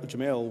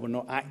Jamel were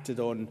not acted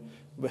on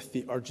with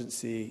the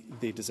urgency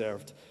they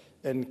deserved.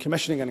 In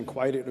commissioning an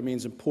inquiry, it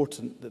remains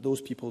important that those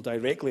people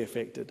directly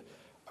affected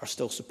are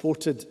still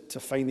supported to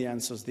find the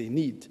answers they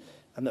need,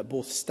 and that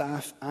both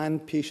staff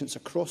and patients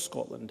across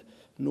Scotland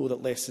know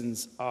that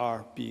lessons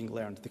are being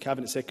learned. The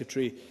Cabinet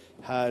Secretary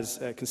has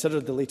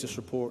considered the latest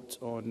report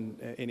on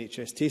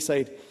NHS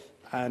Tayside,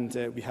 and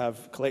we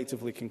have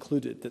collectively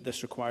concluded that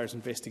this requires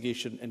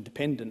investigation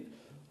independent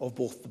of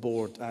both the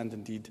Board and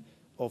indeed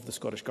of the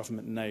Scottish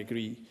Government, and I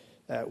agree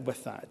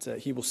with that.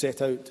 He will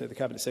set out, the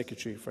Cabinet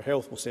Secretary for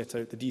Health will set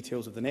out the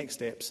details of the next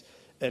steps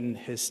in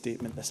his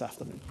statement this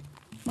afternoon.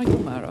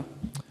 Michael Mara.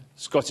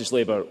 Scottish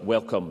Labour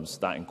welcomes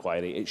that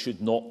inquiry. It should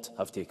not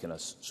have taken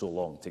us so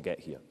long to get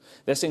here.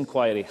 This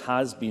inquiry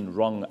has been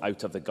wrung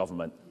out of the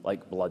Government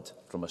like blood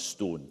from a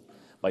stone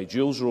by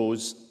Jules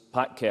Rose,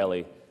 Pat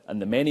Kelly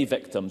and the many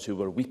victims who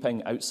were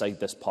weeping outside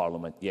this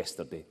Parliament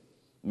yesterday,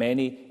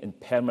 many in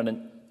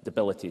permanent,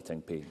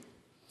 debilitating pain.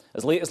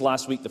 As late as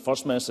last week, the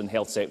First Minister and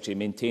Health Secretary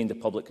maintained a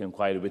public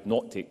inquiry would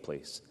not take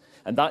place.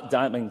 And that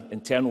damning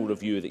internal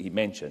review that he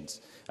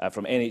mentions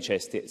from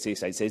NHS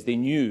Tayside says they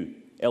knew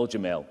El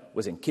Jamel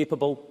was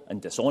incapable and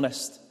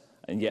dishonest,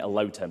 and yet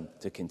allowed him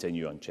to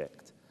continue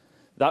unchecked.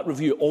 That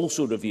review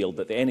also revealed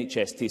that the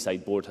NHS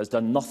Tayside Board has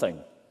done nothing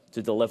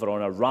to deliver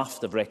on a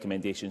raft of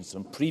recommendations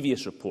from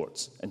previous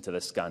reports into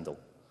this scandal.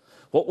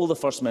 What will the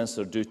First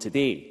Minister do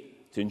today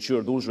to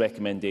ensure those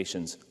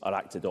recommendations are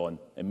acted on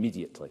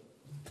immediately?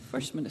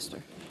 First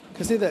Minister.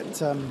 Can I say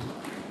that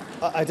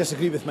I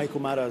disagree with Michael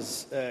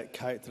Mara's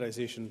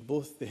characterisation.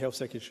 Both the Health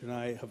Secretary and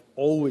I have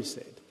always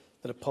said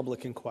that a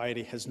public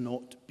inquiry has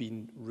not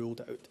been ruled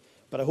out.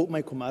 But I hope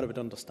Michael Mara would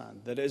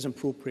understand that it is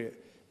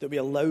appropriate that we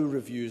allow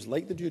reviews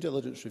like the due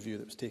diligence review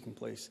that was taking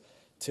place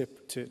to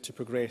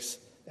progress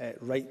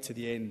right to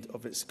the end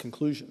of its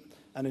conclusion.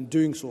 And in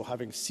doing so,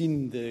 having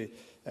seen the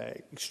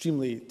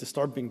extremely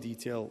disturbing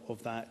detail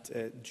of that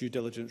due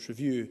diligence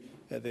review,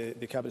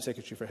 the Cabinet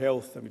Secretary for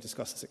Health, and we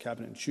discussed this at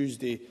Cabinet on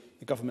Tuesday,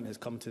 the Government has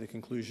come to the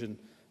conclusion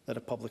that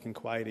a public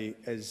inquiry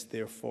is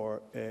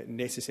therefore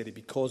necessary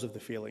because of the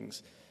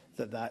failings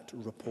that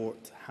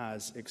report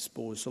has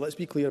exposed. So let's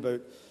be clear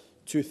about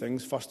two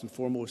things. First and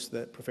foremost,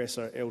 that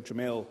Professor El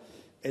Jamel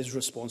is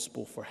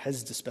responsible for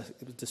his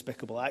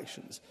despicable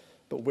actions,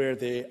 but where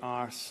there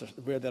are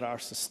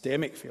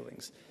systemic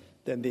failings,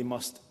 then they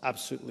must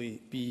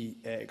absolutely be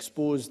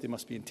exposed, they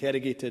must be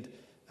interrogated,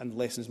 and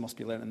lessons must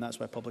be learned. And that's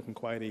why public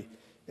inquiry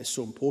is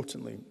so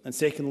importantly. And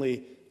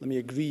secondly, let me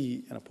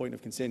agree in a point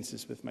of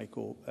consensus with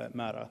Michael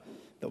Mara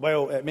that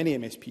while many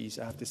MSPs,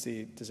 I have to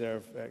say,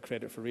 deserve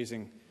credit for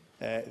raising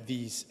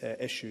these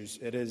issues,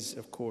 it is,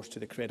 of course, to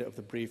the credit of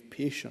the brave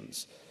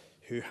patients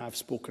who have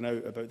spoken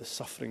out about the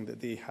suffering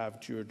that they have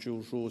endured.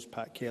 Jules Rose,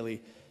 Pat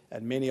Kelly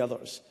and many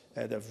others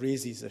that have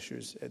raised these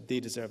issues. They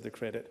deserve the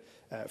credit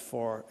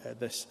for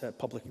this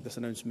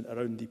announcement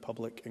around the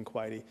public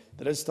inquiry.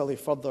 There is still a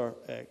further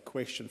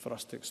question for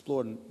us to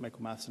explore, and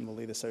Michael Matheson will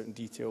lay this out in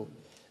detail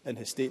in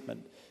his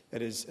statement.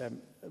 It is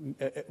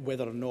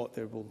whether or not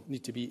there will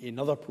need to be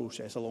another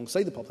process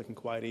alongside the public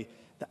inquiry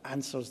that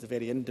answers the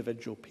very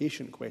individual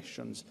patient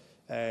questions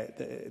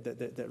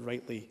that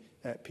rightly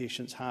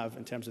patients have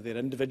in terms of their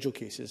individual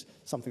cases,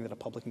 something that a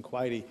public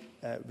inquiry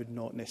would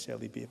not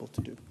necessarily be able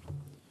to do.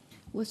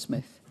 Liz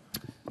Smith.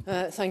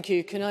 Thank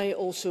you. Can I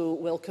also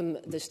welcome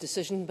this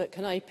decision, but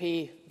can I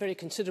pay very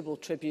considerable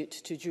tribute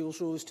to Jules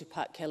Rose, to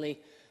Pat Kelly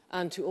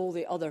and to all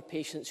the other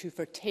patients who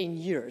for 10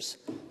 years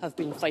have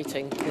been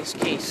fighting this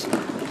case.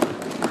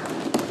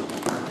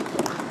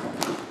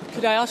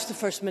 Could I ask the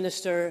First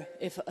Minister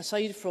if,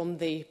 aside from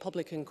the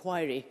public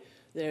inquiry,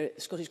 the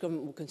Scottish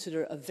Government will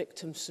consider a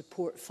victim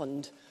support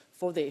fund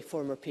for the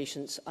former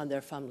patients and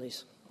their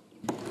families?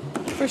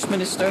 First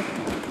Minister.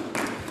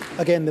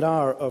 Again, there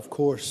are, of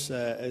course,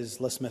 as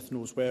Liz Smith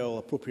knows well,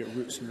 appropriate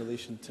routes in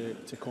relation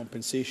to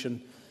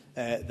compensation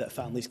that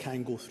families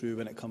can go through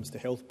when it comes to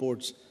health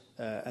boards.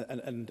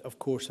 And of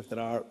course, if there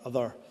are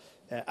other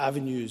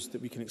avenues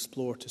that we can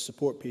explore to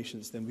support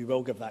patients, then we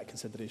will give that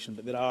consideration.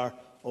 But there are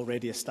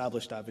already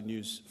established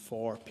avenues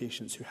for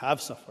patients who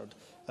have suffered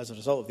as a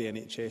result of the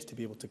NHS to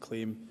be able to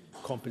claim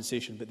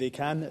compensation. But they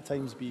can at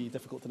times be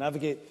difficult to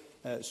navigate,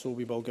 so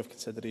we will give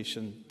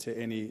consideration to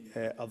any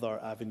other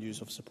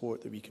avenues of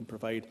support that we can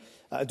provide.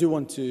 I do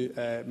want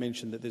to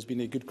mention that there's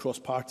been a good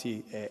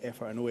cross-party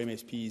effort. I know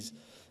MSPs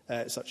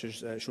such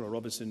as Shona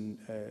Robinson,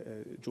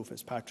 Joe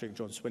Fitzpatrick,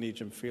 John Swinney,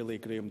 Jim Fairley,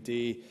 Graham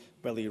Day,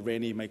 Willie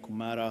Rennie, Michael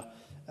Mara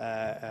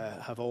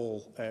have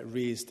all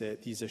raised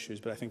these issues.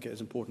 But I think it is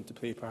important to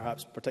pay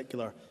perhaps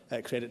particular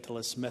credit to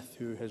Liz Smith,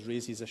 who has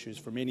raised these issues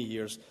for many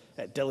years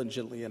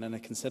diligently and in a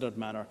considered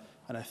manner.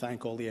 And I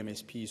thank all the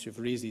MSPs who have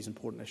raised these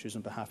important issues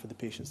on behalf of the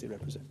patients they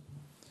represent.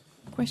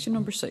 Question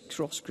number 6,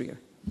 Ross Greer.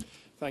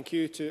 Thank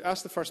you. To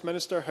ask the First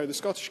Minister how the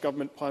Scottish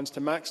Government plans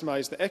to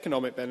maximise the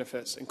economic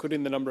benefits,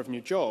 including the number of new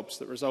jobs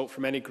that result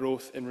from any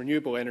growth in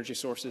renewable energy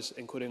sources,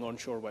 including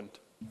onshore wind.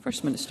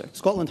 First Minister.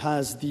 Scotland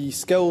has the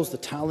skills, the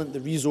talent,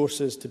 the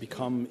resources to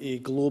become a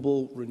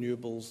global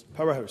renewables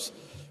powerhouse.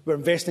 We're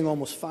investing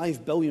almost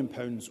 £5 billion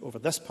over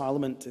this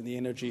Parliament in the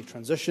energy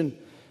transition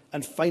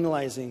and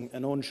finalising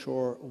an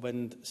onshore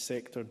wind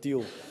sector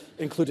deal,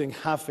 including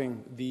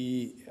halving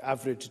the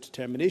average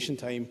determination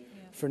time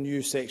for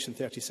new Section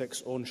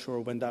 36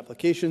 onshore wind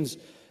applications,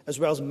 as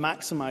well as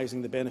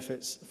maximising the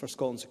benefits for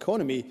Scotland's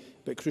economy,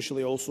 but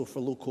crucially also for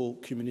local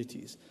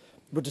communities.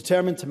 We're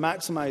determined to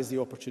maximise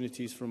the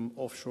opportunities from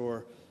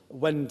offshore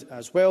wind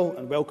as well,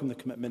 and welcome the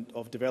commitment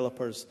of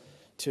developers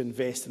to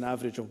invest an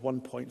average of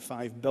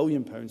 £1.5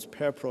 billion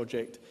per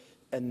project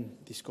in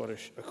the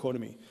Scottish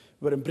economy.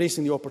 We're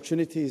embracing the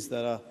opportunities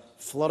that a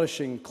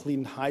flourishing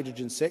clean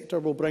hydrogen sector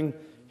will bring,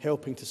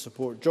 helping to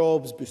support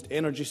jobs, boost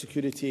energy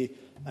security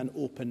and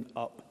open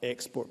up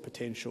export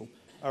potential.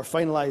 Our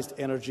finalised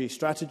energy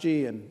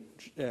strategy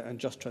and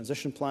just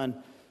transition plan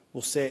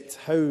will set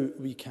how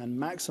we can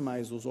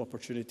maximise those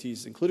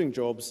opportunities, including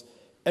jobs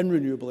in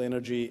renewable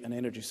energy and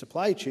energy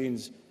supply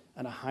chains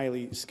and a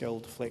highly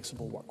skilled,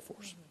 flexible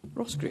workforce.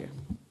 Ross Greer.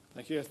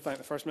 Thank you. I thank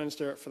the First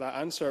Minister for that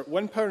answer.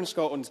 Wind power in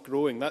Scotland is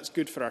growing. That's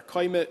good for our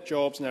climate,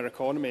 jobs and our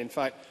economy. In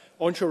fact,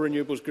 onshore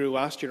renewables grew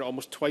last year at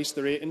almost twice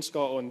the rate in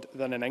Scotland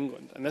than in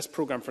England, and this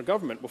programme for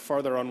government will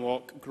further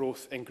unlock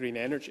growth in green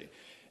energy.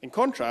 In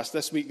contrast,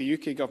 this week the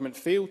UK government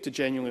failed to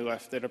genuinely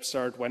lift their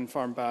absurd wind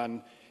farm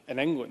ban in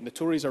England. The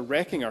Tories are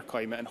wrecking our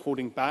climate and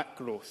holding back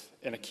growth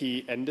in a key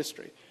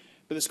industry.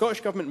 But the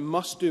Scottish Government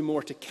must do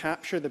more to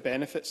capture the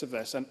benefits of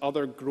this and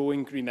other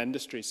growing green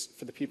industries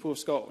for the people of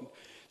Scotland.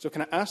 So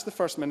can I ask the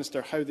First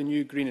Minister how the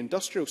new Green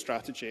Industrial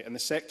Strategy and the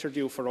sector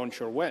deal for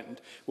onshore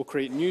wind will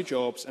create new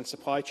jobs and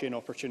supply chain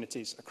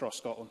opportunities across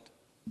Scotland?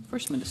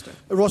 First Minister.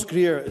 Ross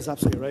Greer is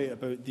absolutely right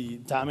about the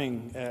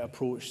damning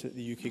approach that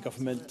the UK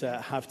Government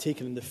have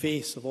taken in the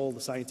face of all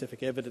the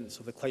scientific evidence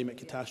of the climate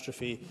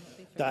catastrophe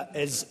that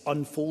is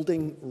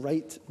unfolding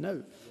right now.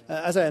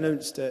 As I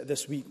announced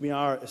this week, we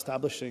are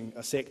establishing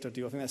a sector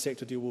deal. I think that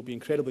sector deal will be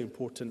incredibly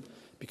important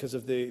because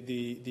of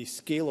the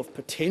scale of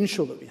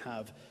potential that we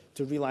have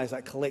to realise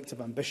that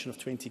collective ambition of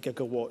 20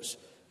 gigawatts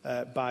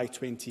by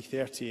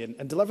 2030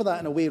 and deliver that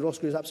in a way, Ross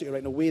Greer is absolutely right,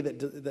 in a way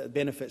that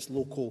benefits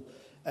local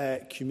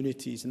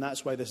communities. And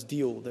that's why this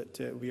deal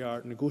that we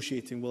are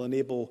negotiating will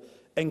enable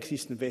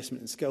increased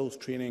investment in skills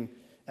training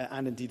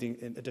and indeed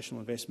in additional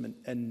investment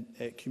in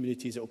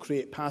communities. It will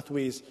create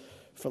pathways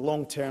for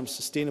long-term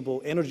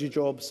sustainable energy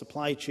jobs,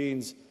 supply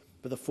chains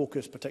with a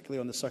focus particularly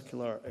on the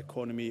circular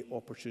economy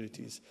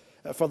opportunities.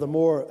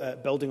 Furthermore,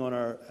 building on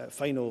our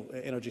final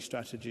energy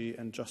strategy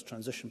and just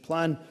transition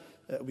plan,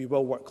 we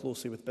will work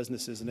closely with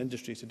businesses and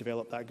industry to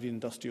develop that green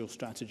industrial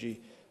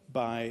strategy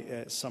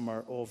by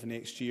summer of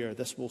next year.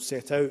 This will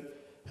set out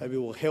how we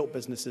will help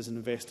businesses and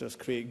investors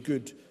create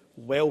good,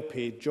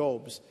 well-paid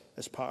jobs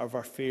as part of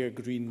our fair,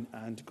 green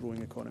and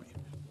growing economy.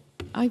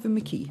 Ivan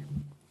McKee.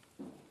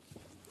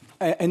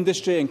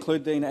 Industry,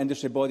 including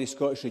industry body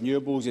Scottish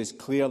Renewables, is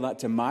clear that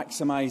to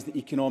maximise the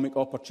economic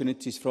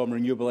opportunities from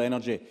renewable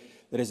energy,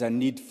 there is a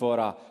need for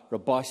a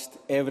robust,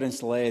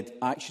 evidence-led,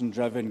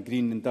 action-driven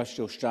green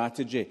industrial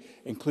strategy,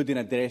 including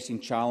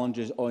addressing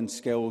challenges on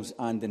skills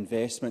and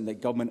investment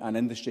that government and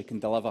industry can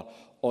deliver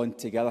on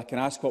together. Can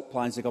I ask what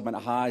plans the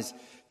government has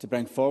to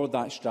bring forward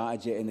that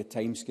strategy and the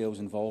timescales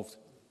involved?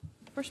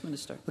 First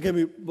Minister. Again,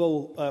 we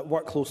will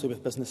work closely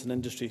with business and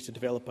industry to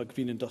develop a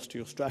green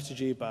industrial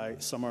strategy by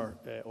summer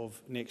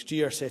of next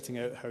year, setting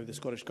out how the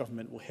Scottish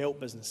Government will help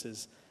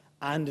businesses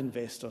and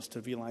investors to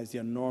realise the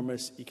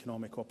enormous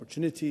economic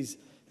opportunities,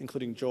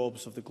 including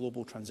jobs of the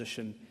global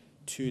transition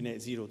to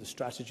net zero. The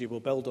strategy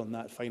will build on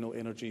that final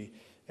energy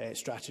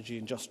strategy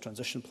and just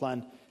transition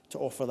plan to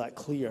offer that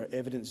clear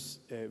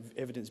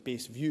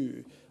evidence-based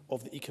view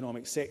of the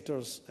economic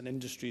sectors and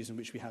industries in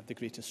which we have the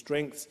greatest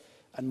strengths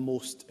and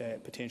most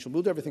potential.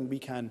 We'll do everything we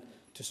can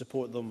to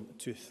support them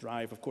to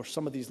thrive. Of course,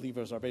 some of these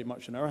levers are very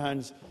much in our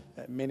hands.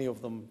 Many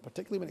of them,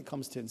 particularly when it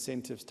comes to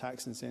incentives,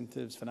 tax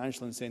incentives,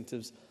 financial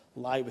incentives,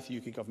 lie with the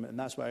UK Government. And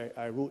that's why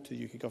I wrote to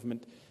the UK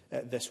Government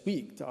this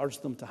week to urge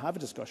them to have a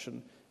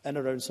discussion in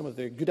around some of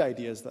the good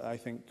ideas that I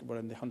think were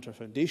in the Hunter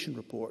Foundation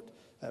report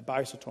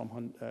by Sir Tom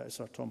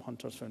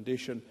Hunter's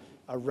Foundation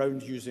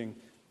around using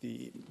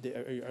the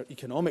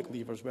economic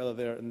levers, whether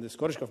they're in the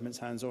Scottish Government's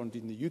hands or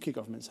indeed in the UK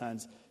Government's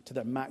hands, to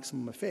their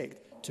maximum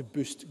effect to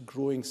boost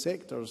growing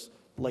sectors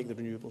like the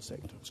renewable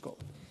sector in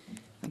Scotland.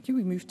 Thank you.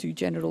 We move to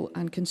general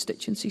and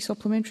constituency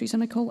supplementaries,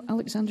 and I call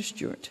Alexander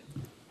Stewart.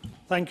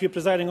 Thank you,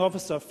 Presiding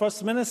Officer.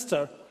 First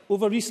Minister,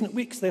 over recent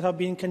weeks there have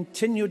been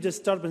continued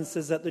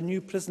disturbances at the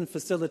new prison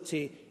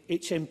facility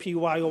HMP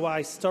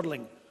YOI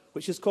Stirling,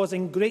 which is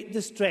causing great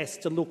distress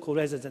to local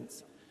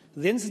residents.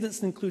 The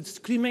incidents include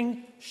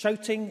screaming,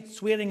 shouting,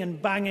 swearing and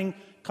banging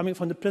coming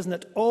from the prison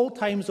at all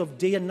times of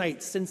day and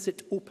night since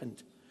it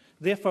opened.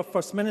 Therefore,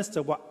 First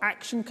Minister, what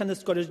action can the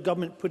Scottish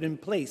Government put in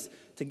place,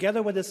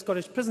 together with the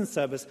Scottish Prison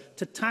Service,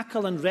 to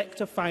tackle and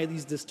rectify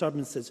these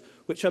disturbances,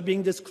 which are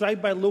being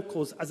described by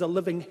locals as a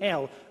living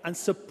hell, and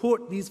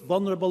support these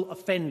vulnerable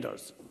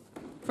offenders?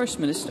 First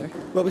Minister.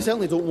 Well, we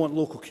certainly don't want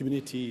local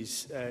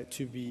communities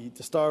to be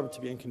disturbed,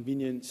 to be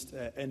inconvenienced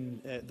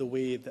in the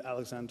way that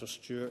Alexander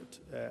Stewart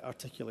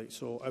articulates.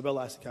 So I will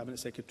ask the Cabinet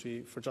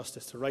Secretary for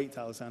Justice to write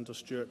to Alexander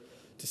Stewart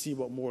to see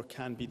what more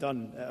can be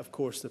done. Of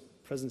course, the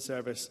Prison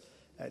Service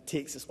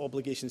takes its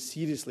obligations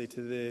seriously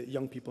to the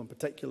young people in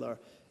particular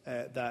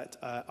that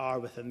are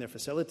within their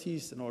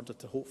facilities in order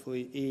to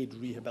hopefully aid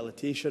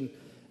rehabilitation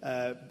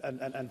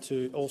and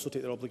to also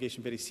take their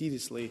obligation very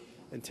seriously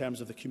in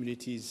terms of the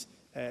communities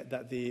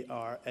that they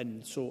are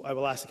in. So I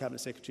will ask the Cabinet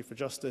Secretary for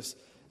Justice,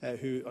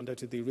 who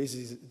undoubtedly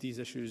raises these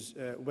issues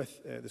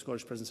with the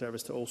Scottish Prison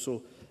Service, to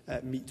also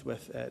meet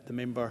with the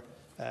member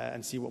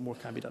and see what more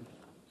can be done.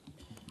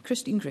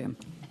 Christine Graham.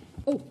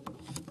 Oh,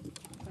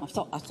 I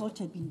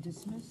thought I'd been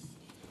dismissed.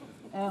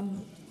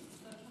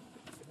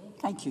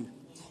 Thank you.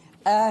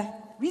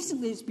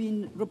 Recently it's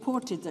been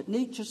reported that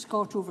Nature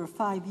Scot over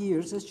 5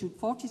 years issued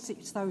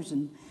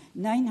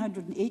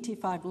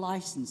 46,985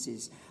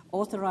 licences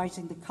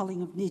authorising the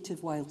culling of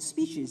native wild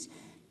species,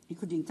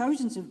 including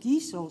thousands of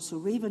geese, also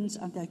ravens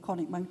and the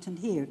iconic mountain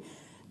hare.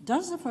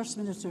 Does the First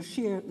Minister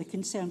share the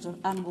concerns of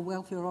animal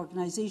welfare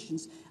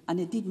organisations and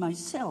indeed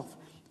myself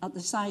at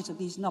the size of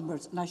these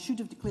numbers? And I should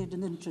have declared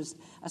an interest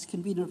as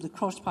convener of the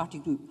cross-party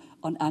group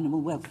on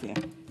animal welfare.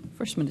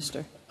 First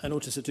Minister. I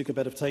noticed it took a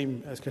bit of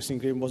time, as Christine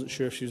Graham wasn't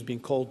sure if she was being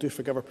called. Do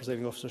forgive her,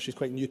 Presiding Officer. She's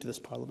quite new to this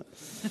Parliament.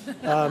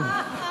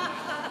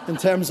 In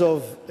terms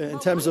of the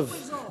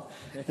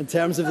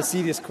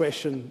serious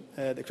question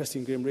that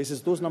Christine Graham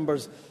raises, those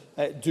numbers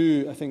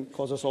do, I think,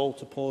 cause us all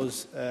to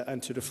pause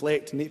and to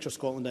reflect. Nature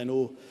Scotland, I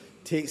know,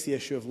 takes the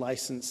issue of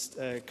licensed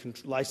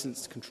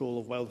control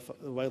of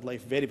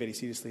wildlife very, very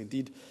seriously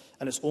indeed,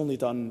 and it's only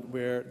done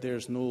where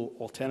there's no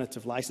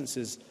alternative.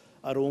 Licences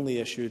are only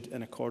issued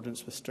in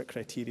accordance with strict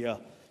criteria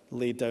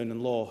laid down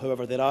in law.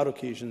 However, there are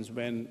occasions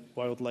when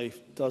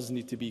wildlife does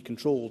need to be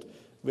controlled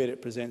where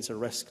it presents a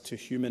risk to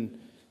human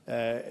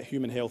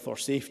health or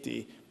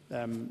safety,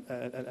 and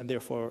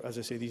therefore, as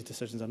I say, these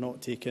decisions are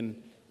not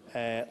taken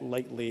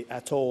lightly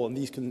at all. And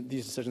these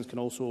decisions can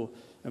also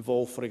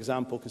involve, for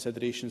example,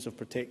 considerations of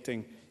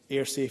protecting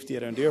air safety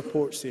around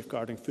airports,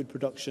 safeguarding food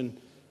production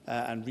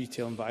and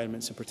retail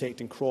environments, and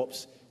protecting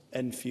crops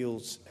in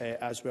fields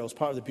as well. As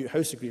part of the Butte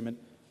House Agreement,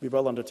 we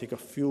will undertake a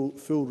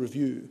full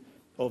review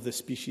of the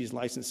species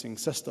licensing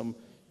system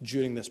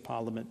during this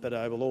Parliament, but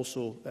I will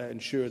also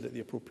ensure that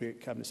the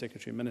appropriate Cabinet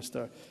Secretary and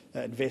Minister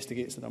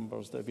investigates the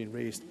numbers that have been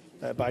raised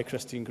by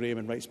Christine Graham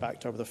and writes back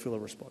to her with a fuller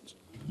response.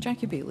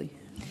 Jackie Baillie.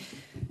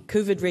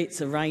 COVID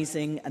rates are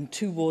rising and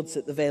 2 wards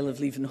at the Vale of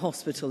Leven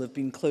Hospital have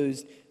been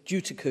closed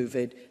due to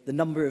COVID. The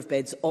number of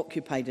beds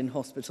occupied in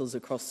hospitals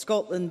across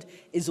Scotland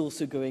is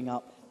also going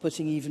up,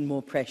 putting even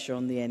more pressure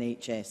on the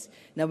NHS.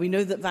 Now, we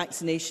know that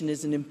vaccination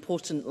is an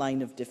important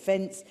line of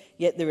defence,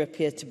 yet there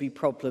appear to be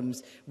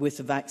problems with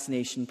the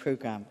vaccination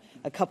programme.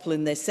 A couple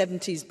in their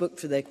 70s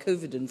booked for their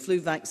COVID and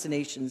flu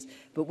vaccinations,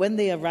 but when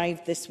they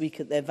arrived this week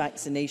at their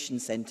vaccination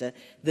centre,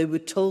 they were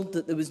told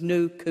that there was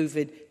no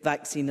COVID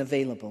vaccine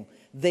available.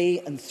 They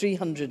and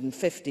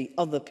 350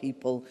 other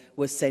people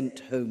were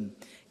sent home.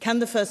 Can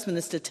the First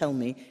Minister tell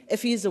me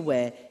if he is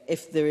aware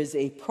if there is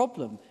a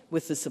problem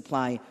with the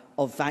supply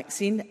of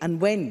vaccine, and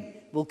when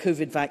will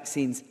COVID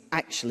vaccines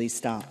actually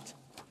start?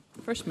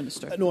 First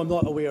Minister. No, I'm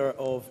not aware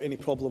of any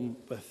problem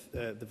with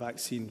the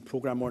vaccine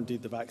programme or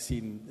indeed the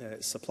vaccine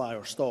supply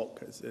or stock.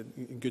 It's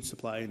in good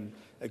supply and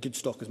a good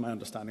stock is my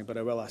understanding, but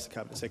I will ask the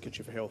Cabinet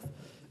Secretary for Health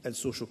and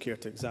Social Care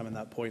to examine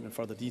that point in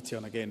further detail,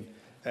 and again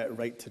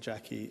write to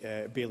Jackie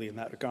Baillie in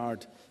that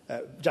regard.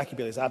 Jackie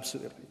Baillie is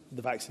absolutely right.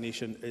 The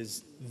vaccination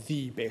is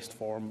the best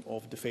form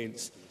of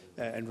defence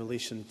in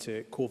relation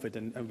to COVID,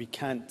 and we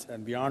can't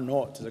and we are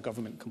not as a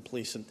government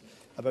complacent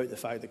about the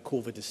fact that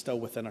COVID is still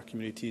within our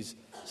communities,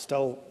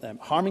 still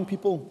harming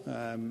people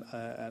and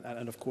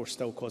of course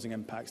still causing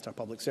impacts to our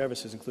public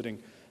services,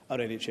 including our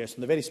NHS.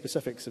 And the very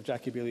specifics, if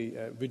Jackie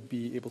Baillie would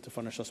be able to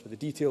furnish us with the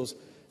details,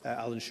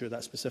 I'll ensure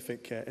that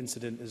specific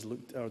incident is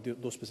looked, or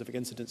those specific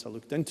incidents are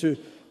looked into,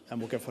 and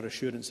we'll give her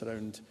assurance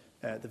around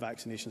the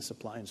vaccination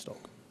supply and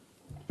stock.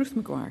 Ruth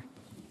Maguire.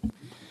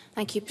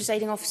 Thank you,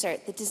 Presiding Officer.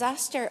 The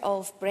disaster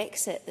of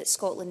Brexit that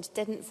Scotland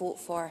didn't vote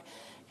for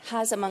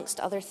has, amongst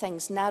other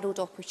things, narrowed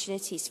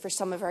opportunities for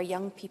some of our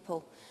young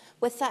people.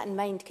 With that in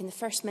mind, can the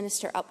First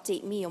Minister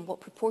update me on what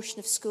proportion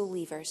of school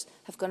leavers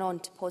have gone on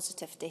to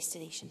positive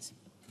destinations?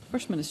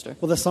 First Minister.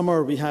 Well, this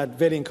summer we had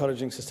very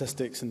encouraging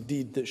statistics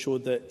indeed that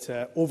showed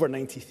that over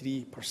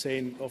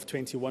 93% of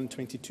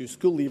 21-22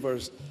 school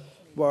leavers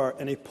were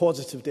in a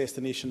positive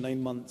destination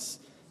 9 months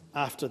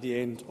after the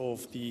end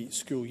of the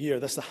school year.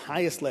 This is the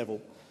highest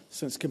level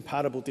since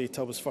comparable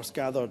data was first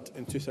gathered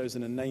in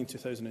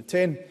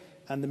 2009-2010.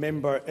 And the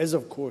member is,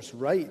 of course,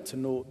 right to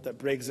note that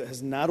Brexit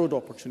has narrowed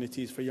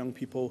opportunities for young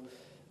people.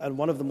 And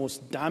one of the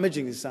most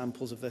damaging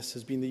examples of this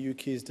has been the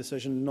UK's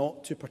decision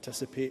not to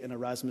participate in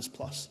Erasmus+.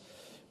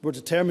 We're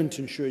determined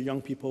to ensure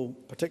young people,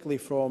 particularly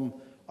from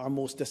our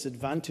most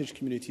disadvantaged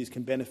communities,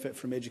 can benefit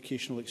from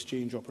educational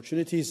exchange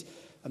opportunities.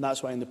 And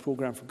that's why in the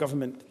programme for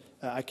government,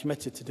 I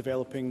committed to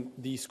developing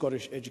the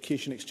Scottish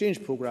Education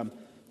Exchange Programme,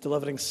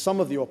 delivering some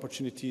of the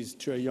opportunities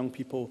to our young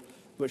people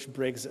which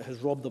Brexit has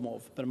robbed them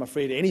of. But I'm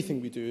afraid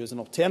anything we do as an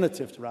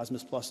alternative to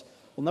Erasmus+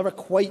 will never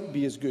quite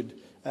be as good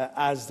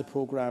as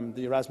the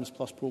Erasmus+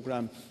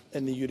 programme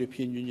in the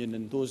European Union.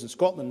 And those in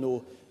Scotland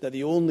know that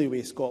the only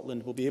way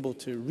Scotland will be able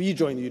to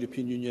rejoin the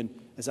European Union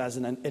is as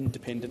an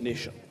independent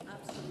nation.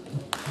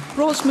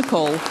 Ros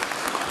McCall.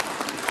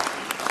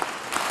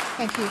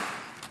 Thank you.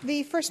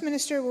 The First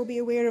Minister will be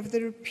aware of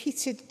the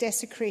repeated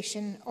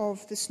desecration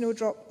of the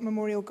Snowdrop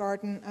Memorial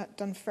Garden at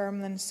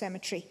Dunfermline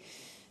Cemetery.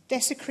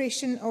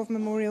 Desecration of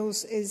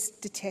memorials is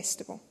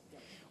detestable.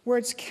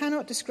 Words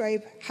cannot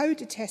describe how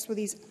detestable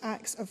these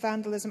acts of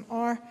vandalism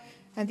are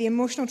and the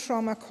emotional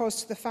trauma caused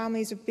to the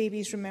families of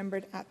babies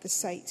remembered at the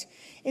site.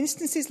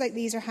 Instances like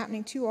these are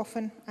happening too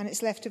often, and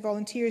it's left to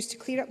volunteers to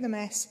clear up the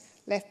mess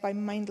left by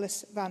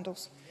mindless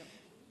vandals.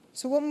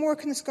 So what more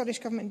can the Scottish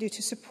Government do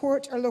to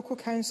support our local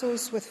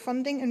councils with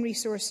funding and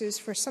resources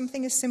for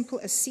something as simple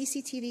as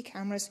CCTV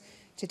cameras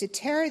to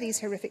deter these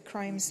horrific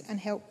crimes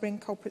and help bring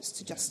culprits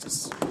to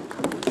justice?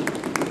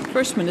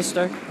 First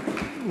Minister.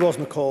 Ros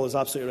McCall is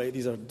absolutely right.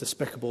 These are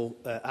despicable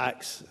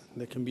acts.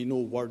 There can be no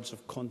words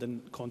of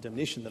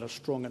condemnation that are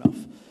strong enough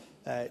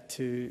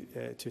to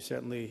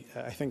certainly,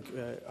 I think,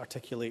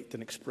 articulate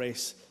and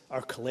express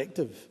our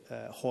collective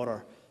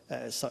horror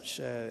at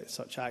such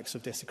acts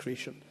of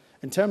desecration.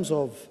 In terms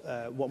of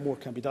what more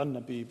can be done,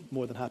 I'd be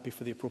more than happy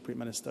for the appropriate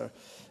minister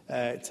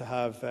to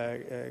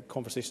have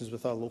conversations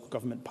with our local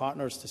government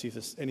partners to see if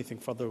there's anything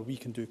further we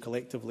can do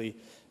collectively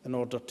in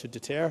order to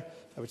deter.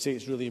 I would say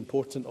it's really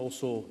important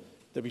also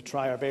that we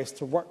try our best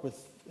to work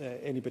with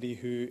anybody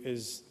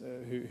who's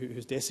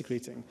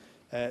desecrating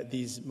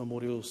these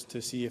memorials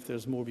to see if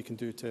there's more we can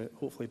do to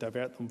hopefully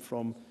divert them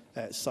from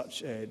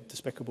such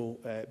despicable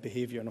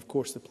behaviour. And of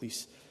course the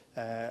police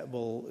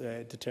will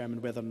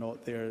determine whether or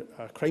not there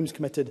are crimes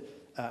committed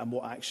and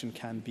what action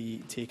can be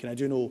taken. I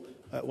do know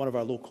one of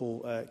our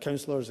local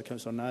councillors,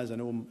 Councillor Naz, I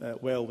know him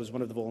well, was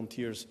one of the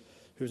volunteers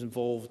who was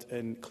involved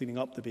in cleaning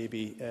up the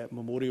baby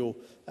memorial.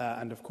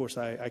 And of course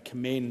I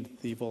commend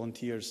the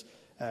volunteers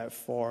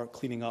for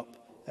cleaning up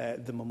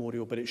the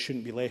memorial, but it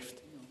shouldn't be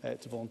left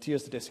to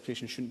volunteers. The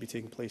desecration shouldn't be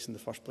taking place in the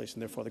first place,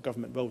 and therefore the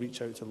government will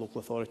reach out to the local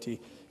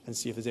authority and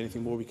see if there's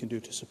anything more we can do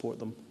to support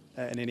them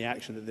in any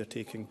action that they're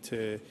taking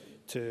to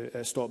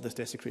stop this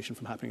desecration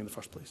from happening in the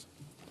first place.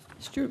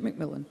 Stuart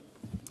McMillan.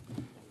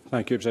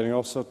 Thank you, Presiding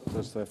Officer.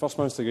 Does the First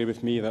Minister agree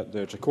with me that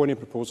the draconian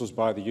proposals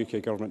by the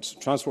UK Government's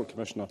Transport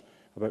Commissioner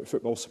about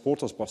football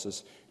supporters'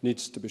 buses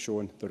needs to be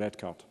shown the red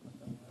card?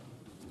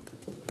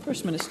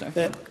 First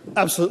Minister.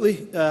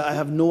 Absolutely. I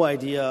have no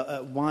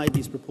idea why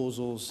these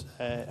proposals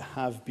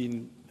have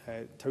been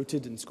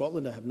touted in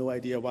Scotland. I have no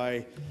idea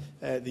why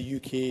the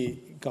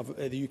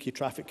UK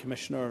Traffic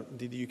Commissioner,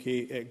 indeed the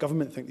UK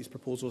Government, think these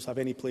proposals have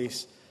any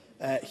place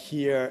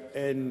here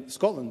in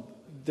Scotland.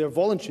 They're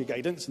voluntary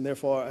guidance, and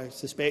therefore I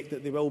suspect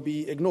that they will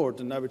be ignored,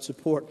 and I would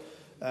support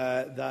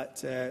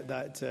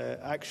that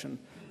action.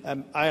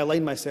 I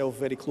align myself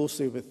very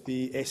closely with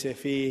the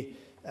SFA,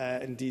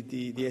 indeed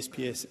the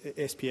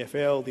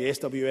SPFL, the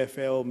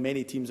SWFL,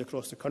 many teams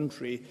across the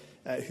country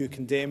who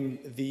condemn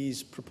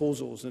these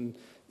proposals. And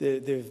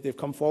they've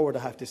come forward,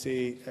 I have to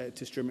say,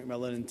 to Stuart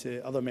McMillan and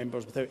to other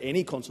members without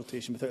any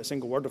consultation, without a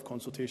single word of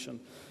consultation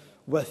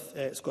with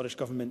Scottish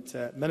Government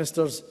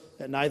ministers,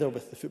 neither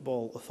with the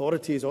football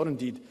authorities or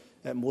indeed,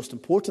 most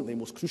importantly,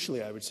 most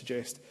crucially, I would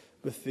suggest,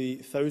 with the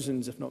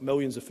thousands, if not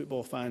millions, of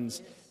football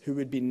fans who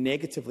would be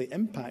negatively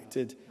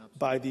impacted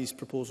by these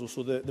proposals.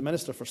 So the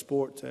Minister for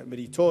Sport,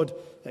 Marie Todd,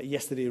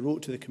 yesterday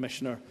wrote to the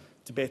Commissioner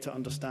to better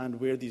understand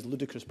where these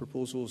ludicrous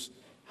proposals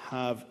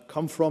have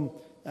come from,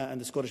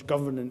 and the Scottish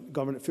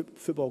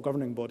football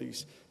governing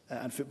bodies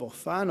and football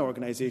fan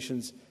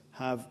organisations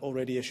have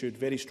already issued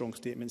very strong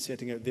statements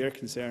setting out their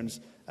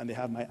concerns, and they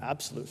have my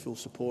absolute full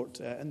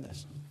support in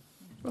this.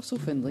 Russell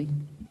Findlay.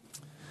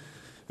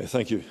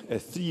 Thank you.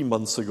 3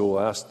 months ago,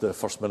 I asked the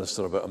First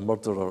Minister about a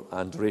murderer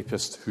and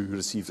rapist who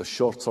received a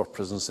shorter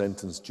prison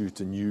sentence due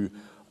to new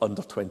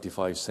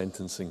under-25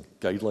 sentencing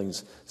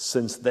guidelines.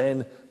 Since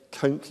then,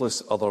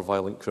 countless other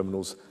violent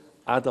criminals,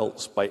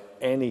 adults by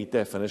any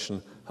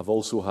definition, have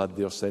also had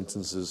their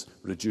sentences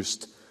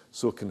reduced.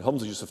 So can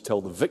Hamza Yousaf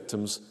tell the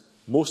victims,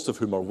 most of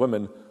whom are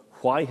women,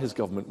 why his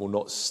government will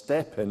not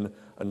step in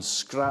and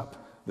scrap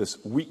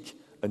this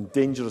weak and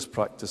dangerous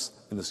practice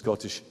in the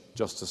Scottish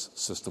justice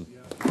system?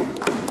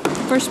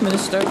 First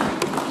Minister.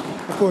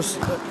 Of course,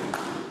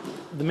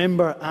 the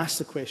member asked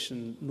the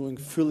question knowing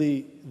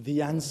fully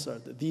the answer,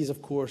 that these,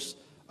 of course,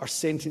 are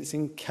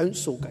sentencing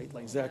council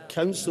guidelines.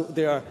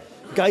 They are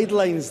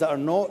guidelines that are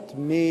not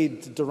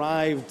made,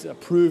 derived,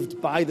 approved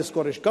by the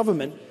Scottish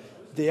Government.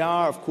 They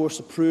are, of course,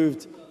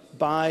 approved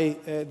by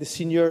the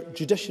senior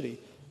judiciary.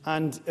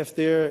 And if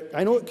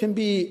I know it can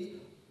be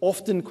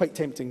often quite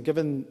tempting,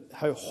 given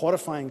how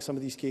horrifying some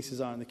of these cases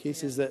are, and the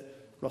cases that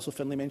Russell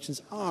Findlay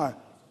mentions are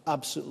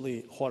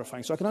absolutely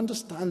horrifying. So I can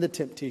understand the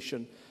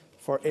temptation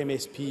for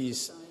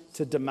MSPs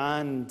to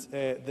demand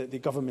that the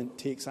government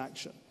takes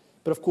action.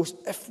 But of course,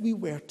 if we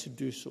were to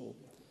do so,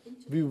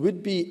 we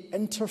would be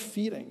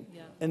interfering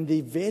in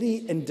the very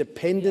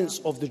independence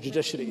of the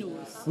judiciary,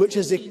 which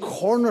is a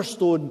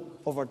cornerstone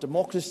of our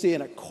democracy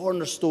and a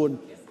cornerstone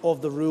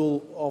of the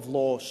rule of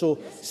law. So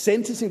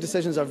sentencing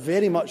decisions are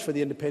very much for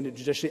the independent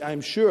judiciary. I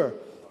am sure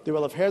they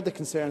will have heard the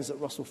concerns that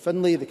Russell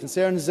Findlay, the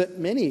concerns that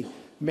many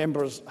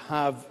members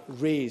have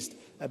raised.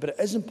 But it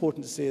is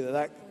important to say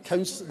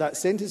that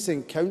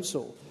sentencing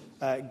council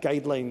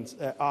guidelines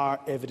are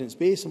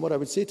evidence-based. And what I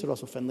would say to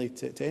Russell Findlay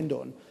to end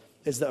on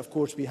is that, of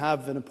course, we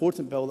have an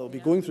important bill that will be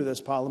going through this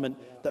Parliament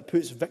that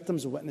puts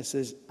victims and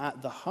witnesses at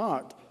the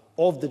heart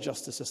of the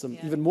justice system,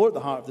 even more at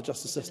the heart of the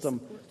justice system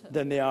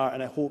than they are.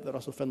 And I hope that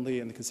Russell Findlay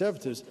and the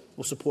Conservatives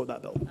will support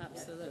that bill.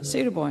 Absolutely.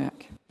 Sarah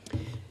Boyack.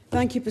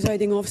 Thank you,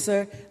 Presiding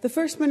Officer. The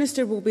First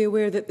Minister will be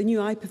aware that the new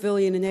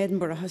iPavilion in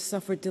Edinburgh has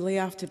suffered delay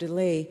after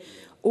delay.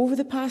 Over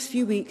the past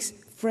few weeks,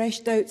 fresh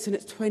doubts in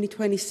its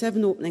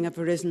 2027 opening have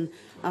arisen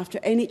after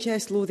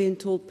NHS Lothian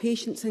told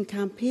patients and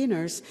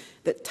campaigners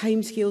that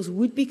timescales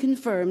would be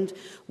confirmed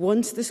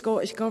once the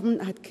Scottish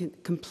Government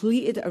had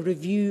completed a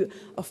review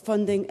of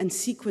funding and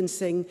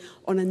sequencing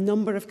on a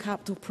number of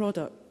capital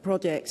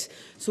projects.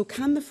 So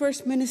can the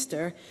First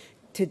Minister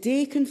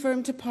today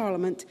confirm to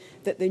Parliament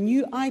that the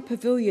new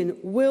iPavilion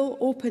will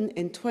open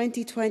in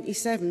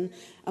 2027,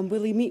 and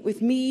will he meet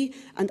with me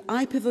and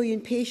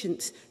iPavilion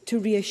patients to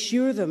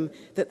reassure them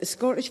that the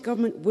Scottish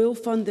Government will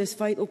fund this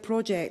vital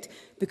project,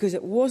 because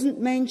it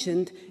wasn't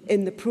mentioned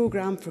in the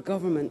programme for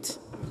government?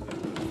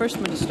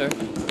 First Minister.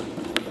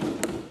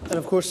 And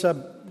of course,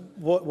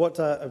 what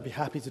I'd be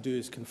happy to do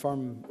is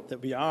confirm that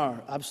we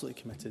are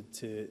absolutely committed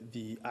to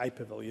the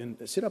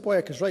iPavilion. Sarah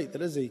Boyack is right.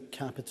 There is a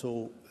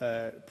capital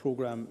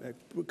programme,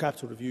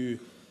 capital review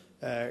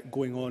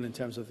going on in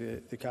terms of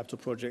the capital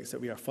projects that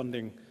we are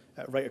funding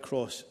right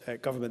across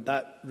government.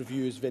 That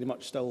review is very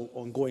much still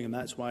ongoing, and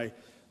that's why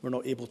we're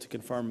not able to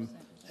confirm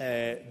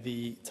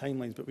the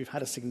timelines. But we've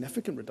had a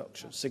significant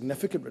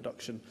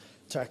reduction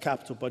to our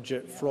capital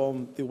budget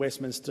from the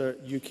Westminster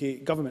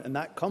UK Government. And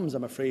that comes,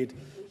 I'm afraid,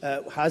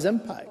 has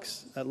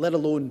impacts, let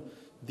alone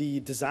the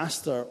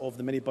disaster of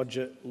the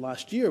mini-budget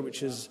last year,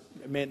 which has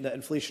meant that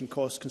inflation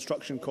costs,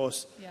 construction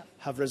costs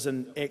have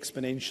risen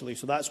exponentially.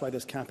 So that's why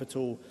this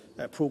capital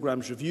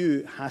programmes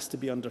review has to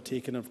be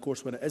undertaken. And of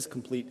course, when it is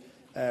complete,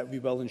 we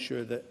will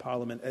ensure that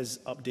Parliament is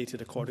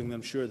updated accordingly.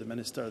 I'm sure the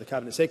Minister, the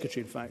Cabinet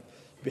Secretary, in fact,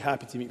 would be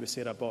happy to meet with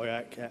Sarah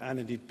Boyack and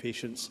indeed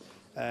patients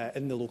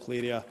in the local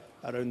area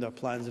around their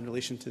plans in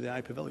relation to the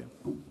iPavilion.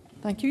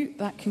 Thank you.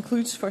 That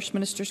concludes First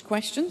Minister's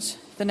questions.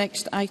 The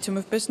next item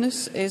of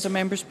business is a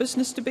member's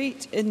business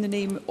debate in the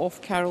name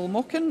of Carol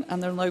Mockin,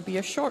 and there will now be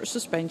a short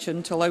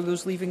suspension to allow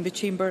those leaving the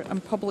chamber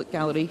and public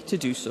gallery to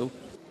do so.